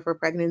protocols were for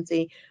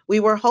pregnancy, we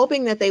were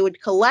hoping that they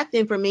would collect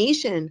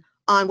information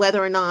on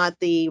whether or not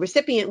the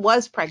recipient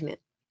was pregnant.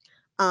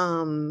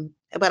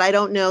 But I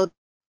don't know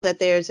that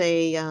there's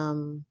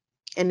an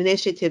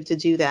initiative to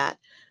do that,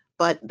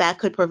 but that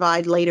could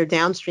provide later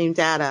downstream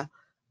data.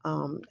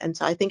 And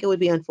so I think it would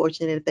be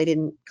unfortunate if they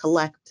didn't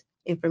collect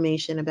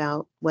information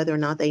about whether or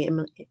not they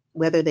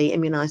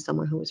immunized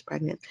someone who was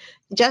pregnant,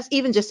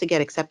 even just to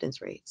get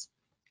acceptance rates.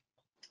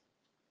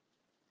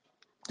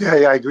 Yeah,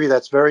 I agree.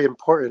 That's very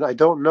important. I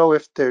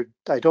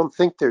don't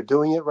think they're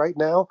doing it right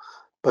now,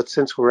 but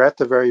since we're at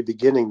the very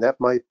beginning,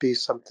 that might be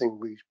something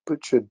we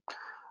should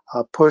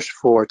push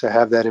for, to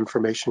have that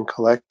information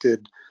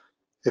collected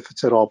if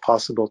it's at all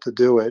possible to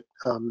do it,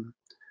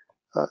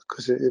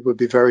 because it would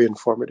be very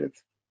informative.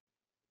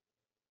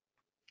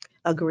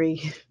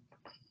 Agree.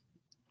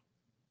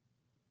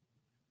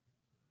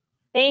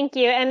 Thank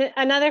you. And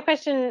another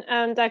question,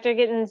 Dr.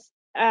 Gittens,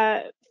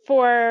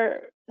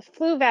 for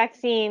flu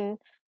vaccine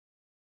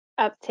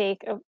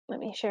uptake. Oh, let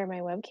me share my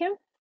webcam.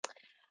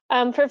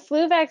 For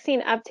flu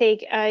vaccine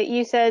uptake,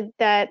 you said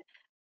that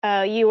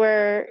you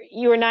were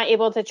not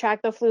able to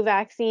track the flu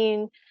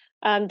vaccine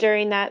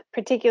during that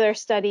particular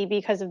study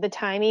because of the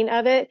timing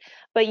of it,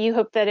 but you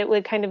hope that it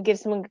would kind of give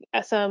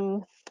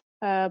some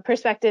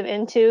perspective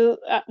into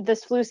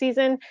this flu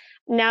season.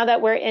 Now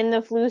that we're in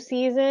the flu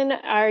season,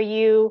 are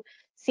you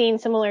seeing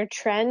similar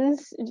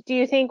trends, do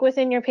you think,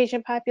 within your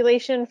patient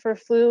population for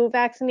flu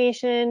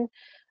vaccination?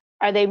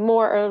 Are they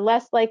more or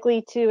less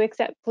likely to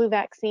accept flu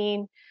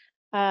vaccine,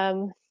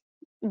 during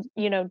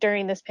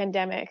this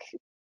pandemic?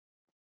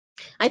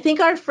 I think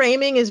our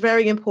framing is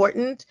very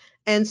important.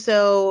 And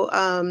so,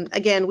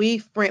 again,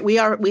 we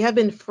have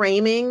been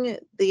framing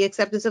the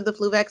acceptance of the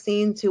flu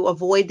vaccine to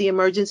avoid the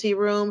emergency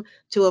room,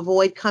 to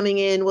avoid coming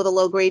in with a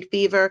low-grade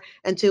fever,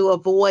 and to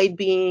avoid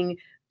being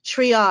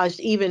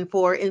triaged even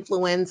for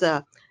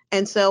influenza.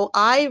 And so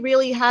I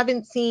really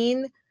haven't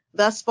seen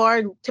thus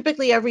far,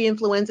 typically every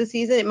influenza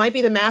season, it might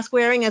be the mask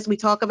wearing as we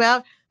talk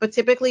about, but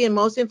typically in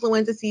most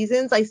influenza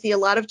seasons, I see a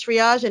lot of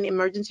triage and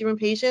emergency room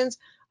patients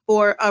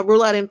for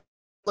rule out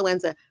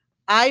influenza.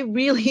 I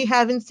really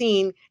haven't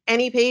seen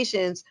any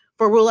patients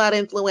for rule out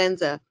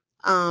influenza.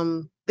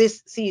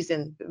 this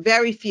season,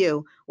 very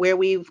few, where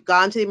we've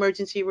gone to the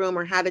emergency room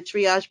or had a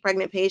triage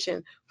pregnant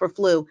patient for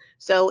flu.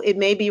 So it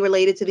may be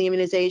related to the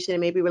immunization, it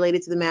may be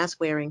related to the mask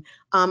wearing.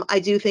 I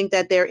do think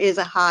that there is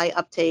a high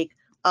uptake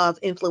of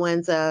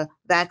influenza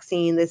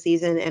vaccine this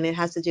season, and it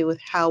has to do with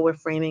how we're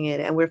framing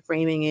it, and we're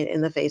framing it in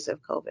the face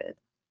of COVID.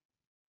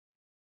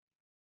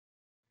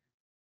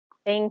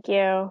 Thank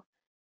you.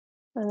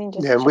 Let me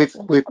just Yeah, and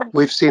check.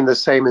 we've seen the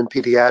same in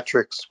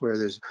pediatrics, where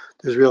there's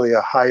really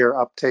a higher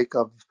uptake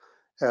of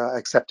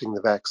accepting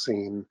the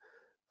vaccine,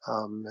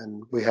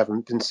 and we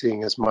haven't been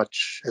seeing as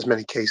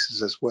many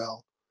cases as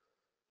well.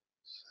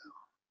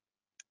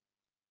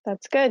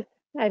 That's good.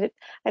 I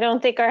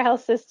don't think our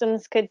health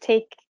systems could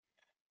take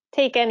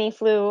any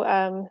flu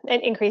and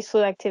increased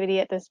flu activity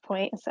at this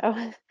point. So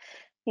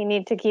you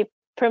need to keep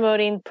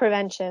promoting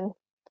prevention.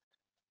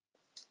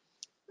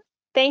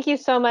 Thank you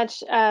so much,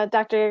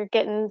 Dr.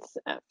 Gittens,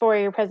 for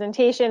your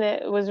presentation.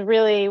 It was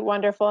really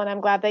wonderful, and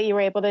I'm glad that you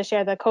were able to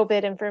share the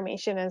COVID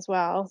information as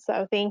well.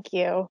 So thank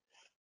you.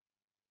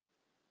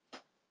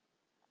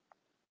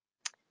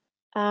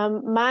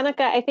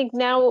 Monica, I think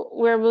now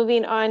we're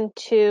moving on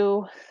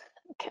to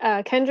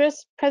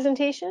Kendra's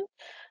presentation,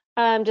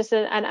 just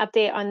an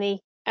update on the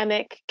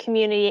EMIC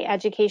Community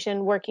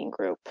Education Working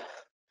Group.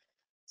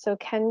 So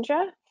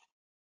Kendra.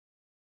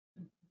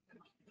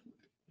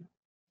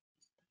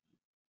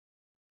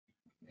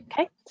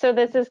 Okay, so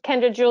this is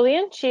Kendra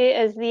Julian. She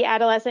is the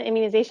Adolescent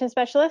Immunization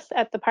Specialist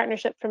at the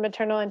Partnership for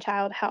Maternal and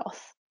Child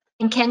Health.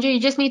 And Kendra,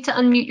 you just need to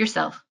unmute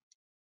yourself.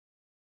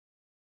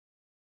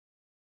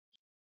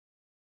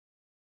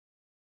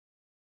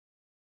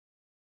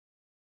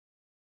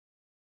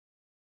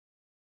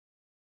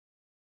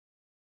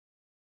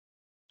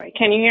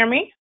 Can you hear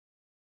me?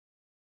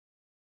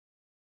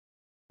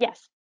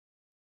 Yes.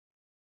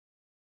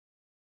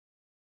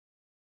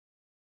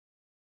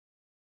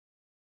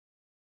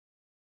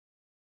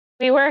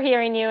 We were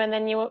hearing you, and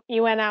then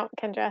you went out,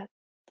 Kendra.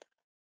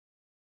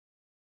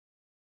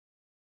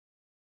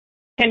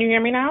 Can you hear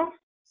me now?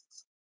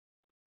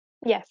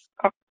 Yes.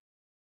 Oh,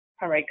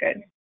 all right,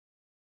 good.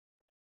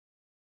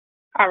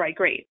 All right,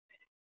 great.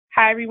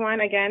 Hi, everyone.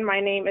 Again,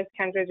 my name is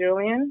Kendra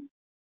Julian,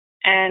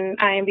 and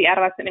I am the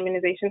Adolescent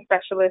Immunization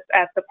Specialist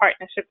at the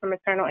Partnership for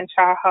Maternal and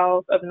Child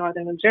Health of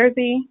Northern New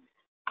Jersey.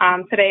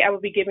 Today, I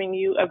will be giving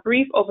you a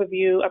brief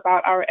overview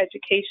about our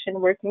education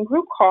working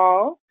group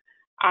call.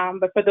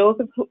 But for those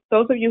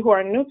of you who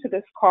are new to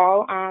this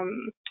call,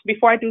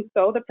 before I do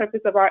so, the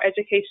purpose of our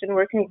education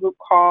working group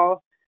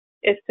call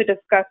is to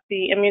discuss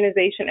the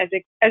immunization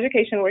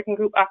education working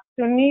group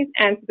opportunities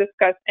and to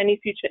discuss any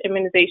future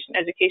immunization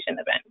education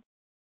events.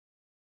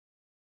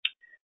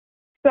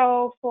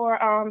 So for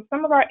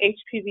some of our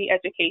HPV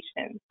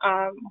education,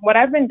 what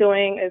I've been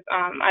doing is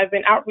I've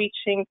been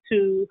outreaching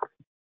to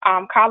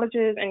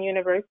colleges and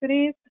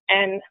universities,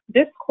 and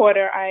this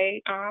quarter I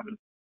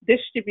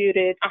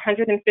distributed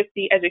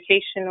 150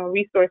 educational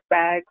resource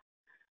bags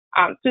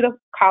to the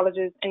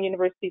colleges and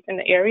universities in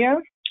the area.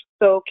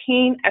 So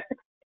Keene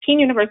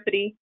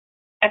University,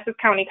 Essex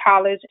County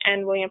College,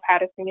 and William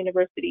Patterson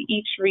University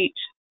each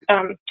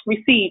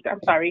received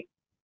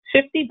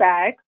 50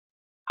 bags.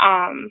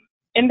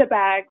 In the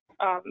bags,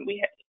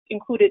 we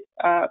included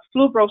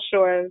flu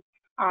brochures,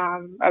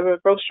 a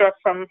brochure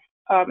from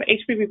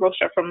HPV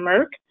brochure from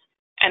Merck,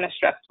 and a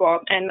stress ball.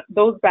 And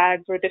those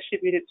bags were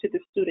distributed to the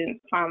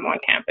students on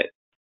campus.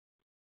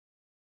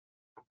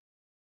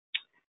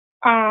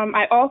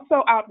 I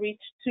also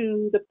outreach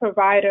to the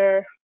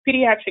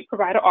pediatric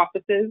provider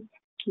offices,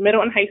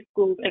 middle and high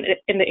schools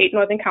in the 8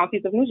 northern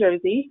counties of New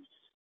Jersey.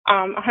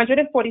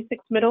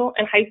 146 middle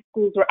and high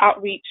schools were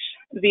outreached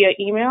via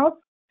emails.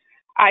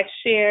 I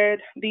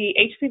shared the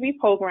HPV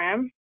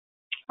program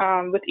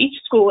with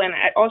each school, and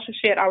I also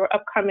shared our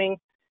upcoming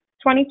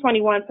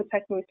 2021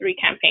 Protect Me 3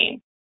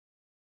 campaign.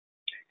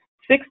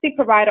 60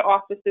 provider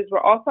offices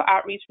were also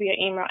outreached via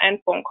email and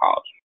phone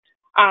calls.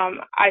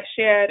 I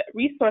shared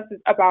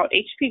resources about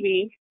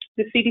HPV,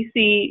 the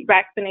CDC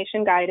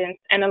vaccination guidance,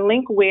 and a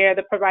link where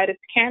the providers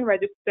can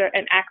register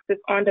and access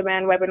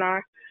on-demand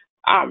webinar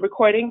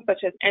recordings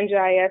such as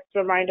NGIS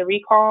Reminder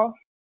Recall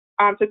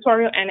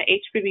tutorial and an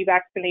HPV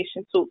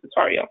vaccination tool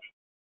tutorial.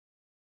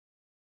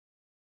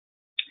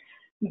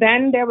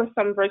 Then there was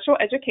some virtual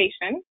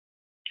education.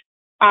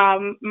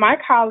 My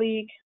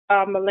colleague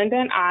Melinda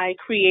and I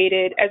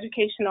created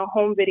educational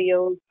home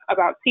videos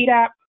about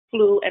Tdap,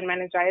 flu, and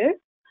meningitis.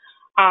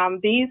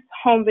 These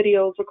home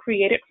videos were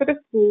created for the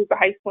schools, the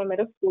high school and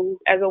middle schools,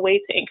 as a way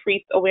to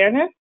increase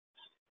awareness.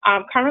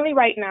 Currently,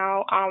 right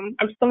now, I'm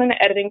still in the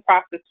editing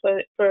process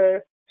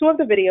for 2 of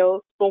the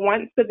videos, but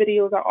once the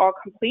videos are all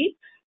complete,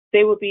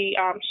 they will be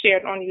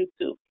shared on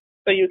YouTube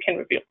so you can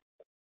review.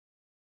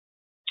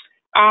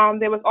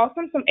 There was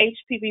also some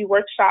HPV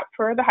workshop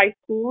for the high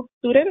school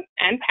students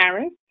and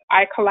parents.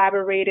 I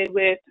collaborated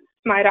with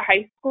Snyder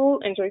High School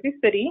in Jersey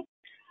City,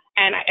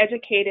 and I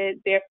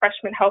educated their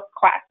freshman health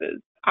classes.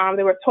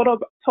 There were a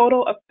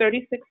total of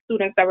 36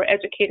 students that were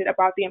educated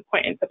about the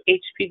importance of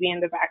HPV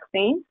and the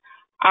vaccine.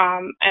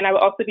 And I will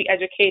also be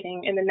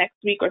educating in the next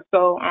week or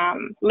so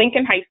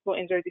Lincoln High School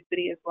in Jersey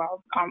City as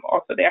well,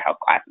 also their health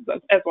classes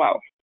as well.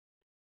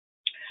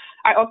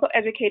 I also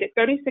educated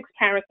 36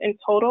 parents in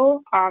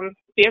total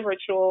via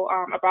virtual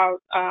about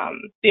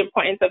the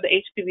importance of the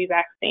HPV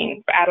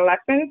vaccine for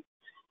adolescents.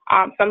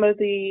 Some of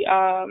the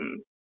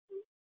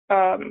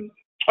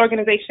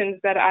organizations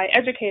that I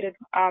educated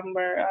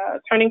were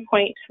Turning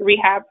Point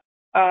Rehab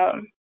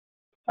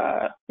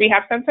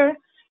Center,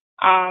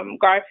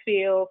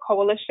 Garfield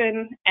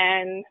Coalition,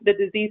 and the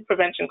Disease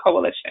Prevention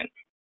Coalition.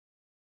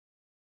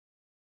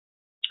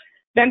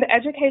 Then the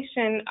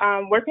education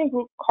working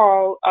group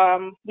call,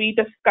 we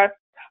discussed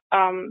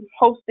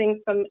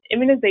hosting some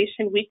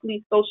immunization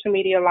weekly social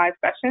media live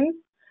sessions.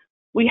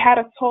 We had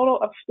a total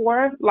of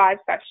 4 live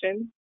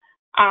sessions.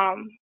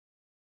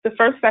 The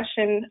first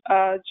session,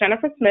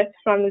 Jennifer Smith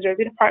from the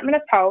Jersey Department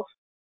of Health,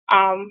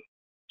 I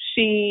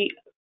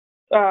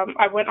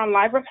went on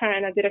live with her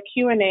and I did a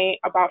Q&A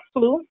about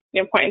flu, the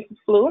importance of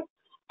flu.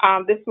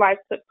 This live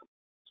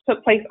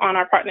took place on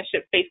our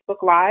partnership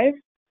Facebook Live.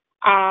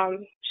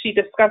 She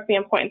discussed the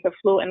importance of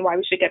flu and why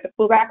we should get the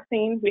flu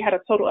vaccine. We had a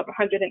total of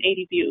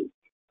 180 views.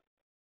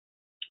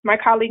 My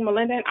colleague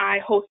Melinda and I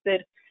hosted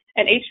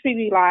an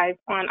HPV Live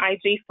on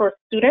IG for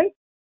students,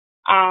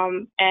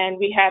 and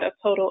we had a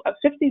total of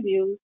 50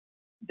 views.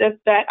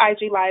 That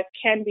IG Live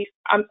can be,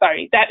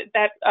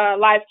 that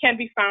live can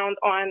be found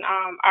on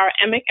our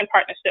EMIC and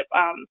partnership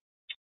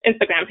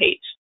Instagram page.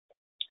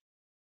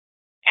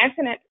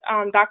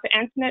 Dr.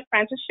 Antoinette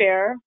Francis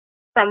Scherer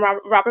from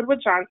Robert Wood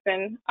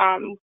Johnson,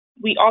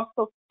 we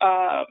also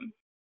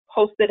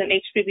hosted an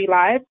HPV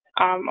Live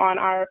on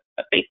our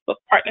Facebook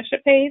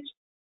partnership page,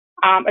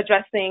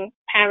 addressing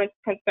parents'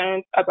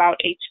 concerns about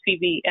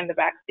HPV and the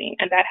vaccine,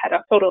 and that had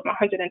a total of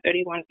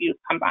 131 views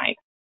combined.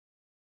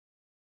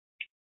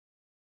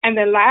 And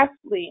then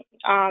lastly,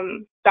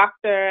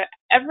 Dr.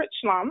 Everett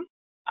Schlum,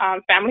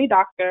 family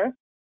doctor,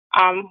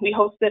 we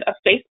hosted a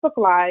Facebook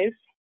Live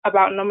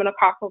about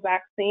pneumococcal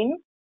vaccine.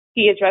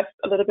 He addressed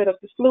a little bit of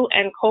the flu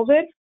and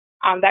COVID.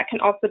 That can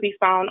also be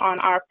found on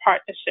our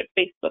partnership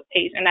Facebook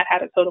page, and that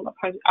had a total of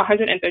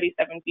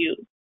 137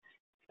 views.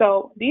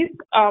 So these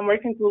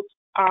working groups,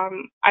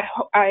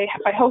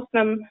 I host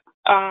them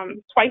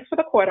twice for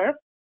the quarter.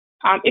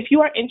 If you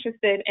are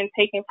interested in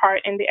taking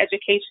part in the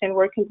education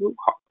working group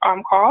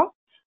call,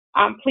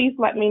 please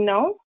let me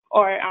know,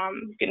 or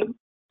you can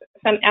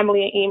send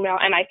Emily an email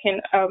and I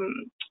can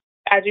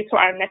add you to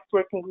our next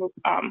working group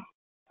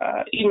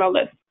email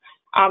list.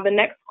 The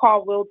next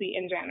call will be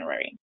in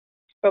January.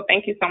 So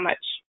thank you so much.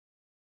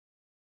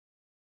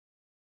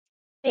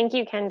 Thank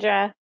you,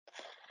 Kendra.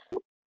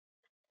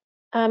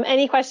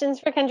 Any questions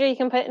for Kendra, you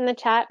can put in the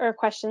chat or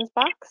questions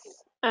box.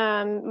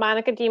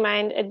 Monica, do you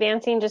mind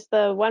advancing just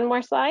the one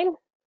more slide?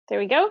 There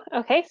we go.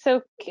 Okay,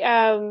 so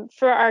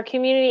for our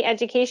community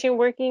education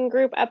working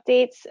group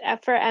updates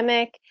for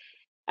EMIC,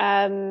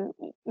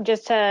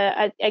 just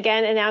to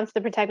again announce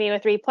the Protect Me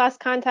with 3+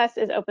 contest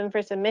is open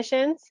for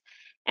submissions.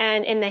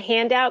 And in the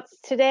handouts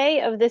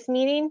today of this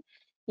meeting,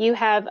 you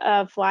have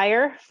a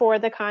flyer for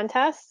the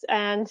contest,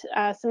 and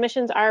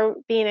submissions are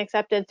being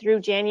accepted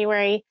through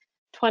January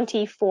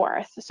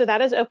 24th. So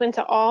that is open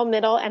to all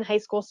middle and high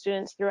school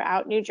students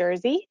throughout New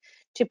Jersey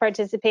to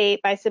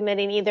participate by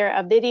submitting either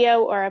a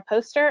video or a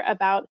poster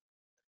about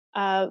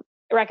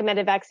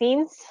recommended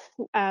vaccines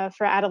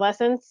for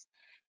adolescents.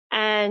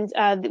 And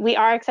we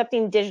are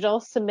accepting digital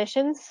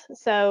submissions,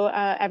 so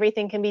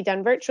everything can be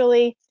done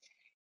virtually.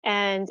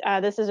 And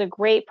this is a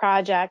great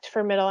project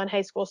for middle and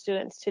high school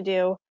students to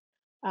do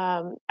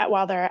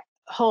while they're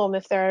home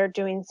if they're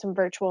doing some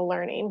virtual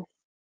learning.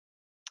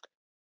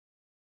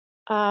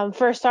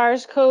 For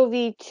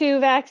SARS-CoV-2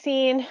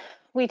 vaccine,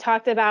 we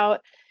talked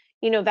about,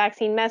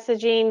 vaccine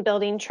messaging,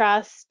 building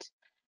trust.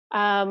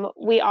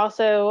 We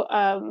also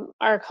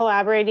are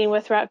collaborating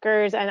with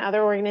Rutgers and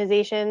other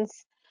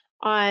organizations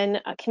on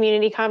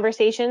community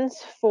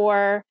conversations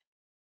for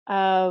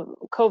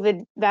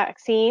COVID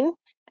vaccine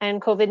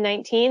and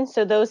COVID-19.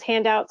 So those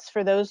handouts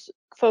for those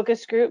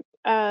focus group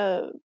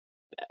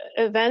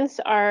events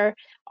are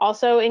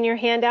also in your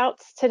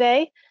handouts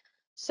today.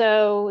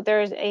 So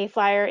there's a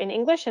flyer in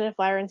English and a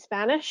flyer in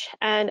Spanish,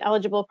 and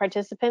eligible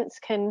participants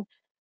can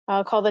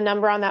call the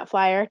number on that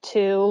flyer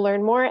to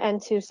learn more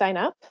and to sign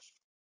up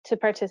to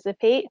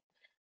participate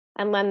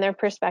and lend their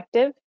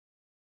perspective.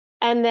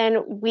 And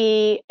then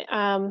we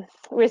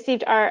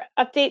received our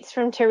updates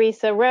from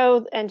Teresa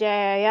Rowe,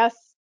 NJIS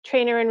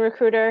trainer and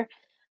recruiter,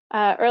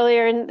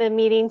 earlier in the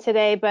meeting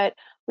today, but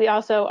we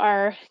also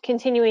are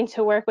continuing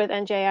to work with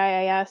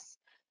NJIS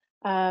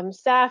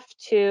staff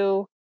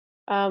to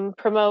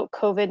promote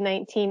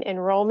COVID-19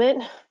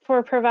 enrollment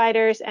for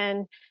providers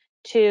and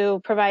to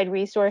provide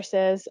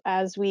resources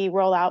as we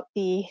roll out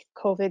the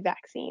COVID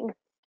vaccine.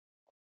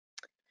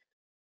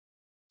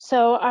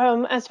 So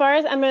as far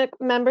as EMIC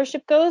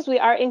membership goes, we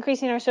are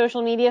increasing our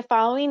social media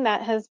following.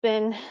 That has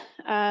been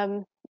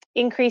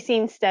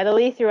increasing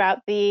steadily throughout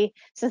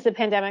since the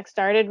pandemic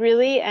started,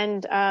 really.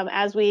 And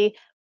as we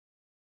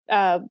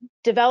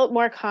develop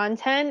more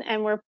content,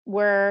 and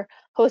we're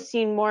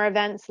hosting more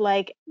events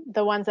like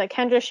the ones that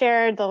Kendra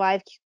shared, the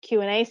live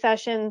Q&A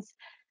sessions.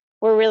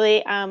 We're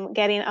really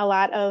getting a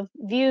lot of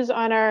views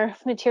on our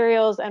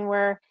materials, and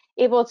we're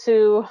able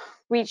to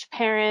reach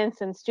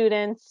parents and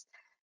students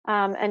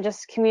and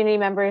just community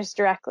members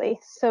directly.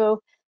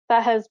 So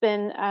that has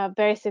been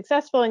very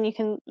successful, and you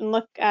can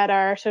look at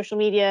our social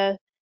media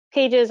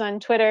pages on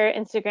Twitter,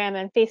 Instagram,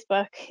 and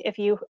Facebook if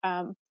you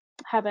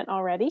haven't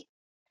already.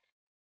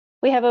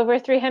 We have over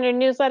 300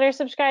 newsletter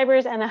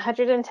subscribers and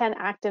 110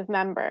 active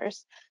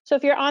members. So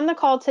if you're on the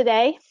call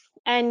today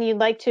and you'd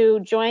like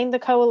to join the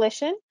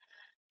coalition,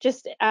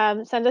 just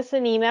send us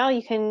an email.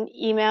 You can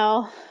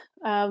email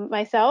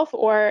myself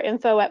or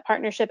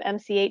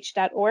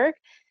info@partnershipmch.org.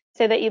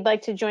 Say that you'd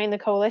like to join the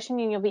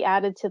coalition, and you'll be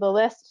added to the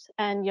list,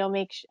 and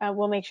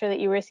we'll make sure that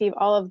you receive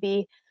all of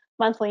the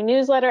monthly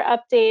newsletter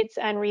updates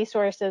and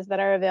resources that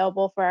are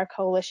available for our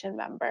coalition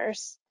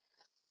members.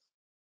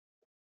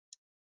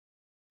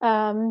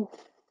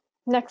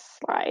 Next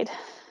slide.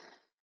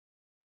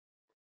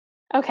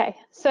 Okay,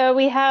 so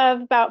we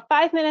have about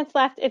 5 minutes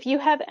left. If you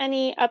have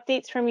any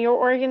updates from your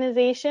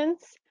organizations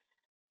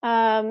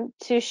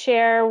to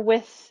share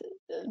with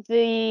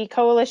the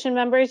coalition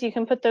members, you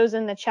can put those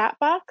in the chat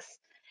box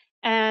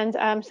and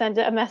send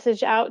a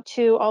message out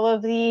to all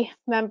of the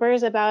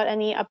members about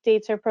any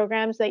updates or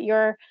programs that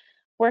you're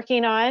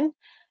working on.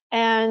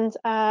 And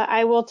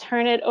I will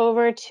turn it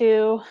over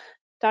to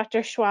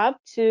Dr. Schwab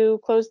to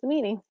close the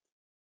meeting.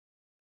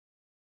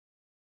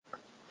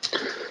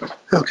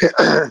 Okay,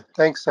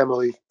 thanks,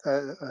 Emily.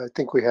 I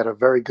think we had a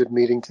very good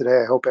meeting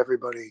today. I hope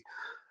everybody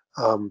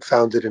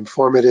found it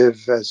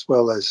informative as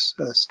well as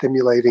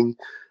stimulating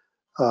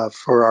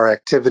for our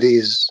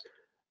activities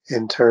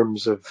in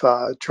terms of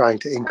trying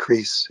to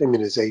increase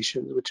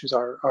immunization, which is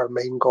our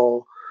main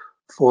goal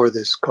for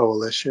this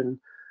coalition.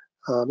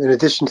 In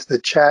addition to the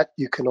chat,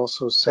 you can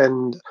also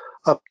send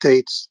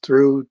updates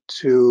through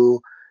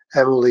to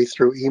Emily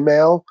through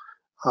email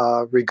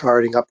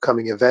regarding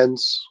upcoming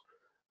events,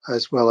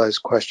 as well as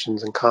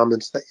questions and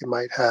comments that you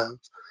might have.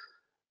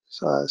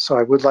 So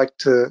I would like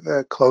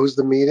to close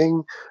the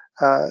meeting.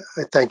 I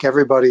thank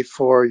everybody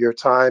for your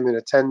time in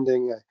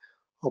attending. I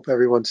hope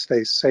everyone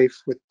stays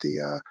safe with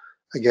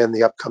again,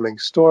 the upcoming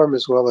storm,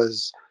 as well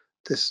as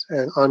this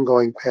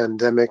ongoing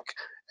pandemic.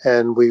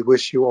 And we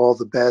wish you all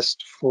the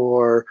best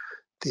for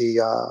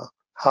the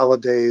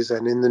holidays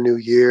and in the new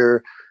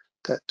year,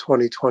 that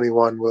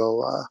 2021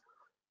 will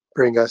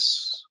bring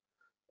us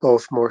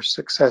both more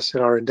success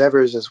in our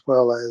endeavors as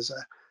well as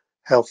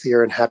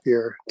healthier and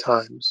happier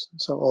times.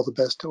 So all the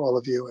best to all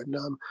of you. And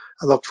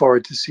I look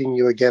forward to seeing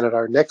you again at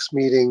our next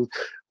meeting,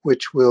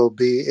 which will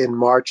be in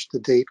March. The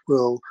date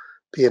will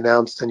be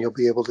announced, and you'll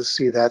be able to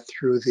see that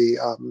through the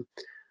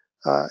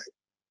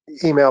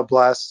email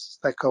blasts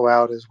that go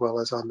out as well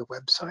as on the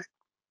website.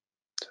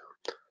 So,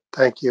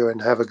 thank you and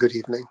have a good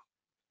evening.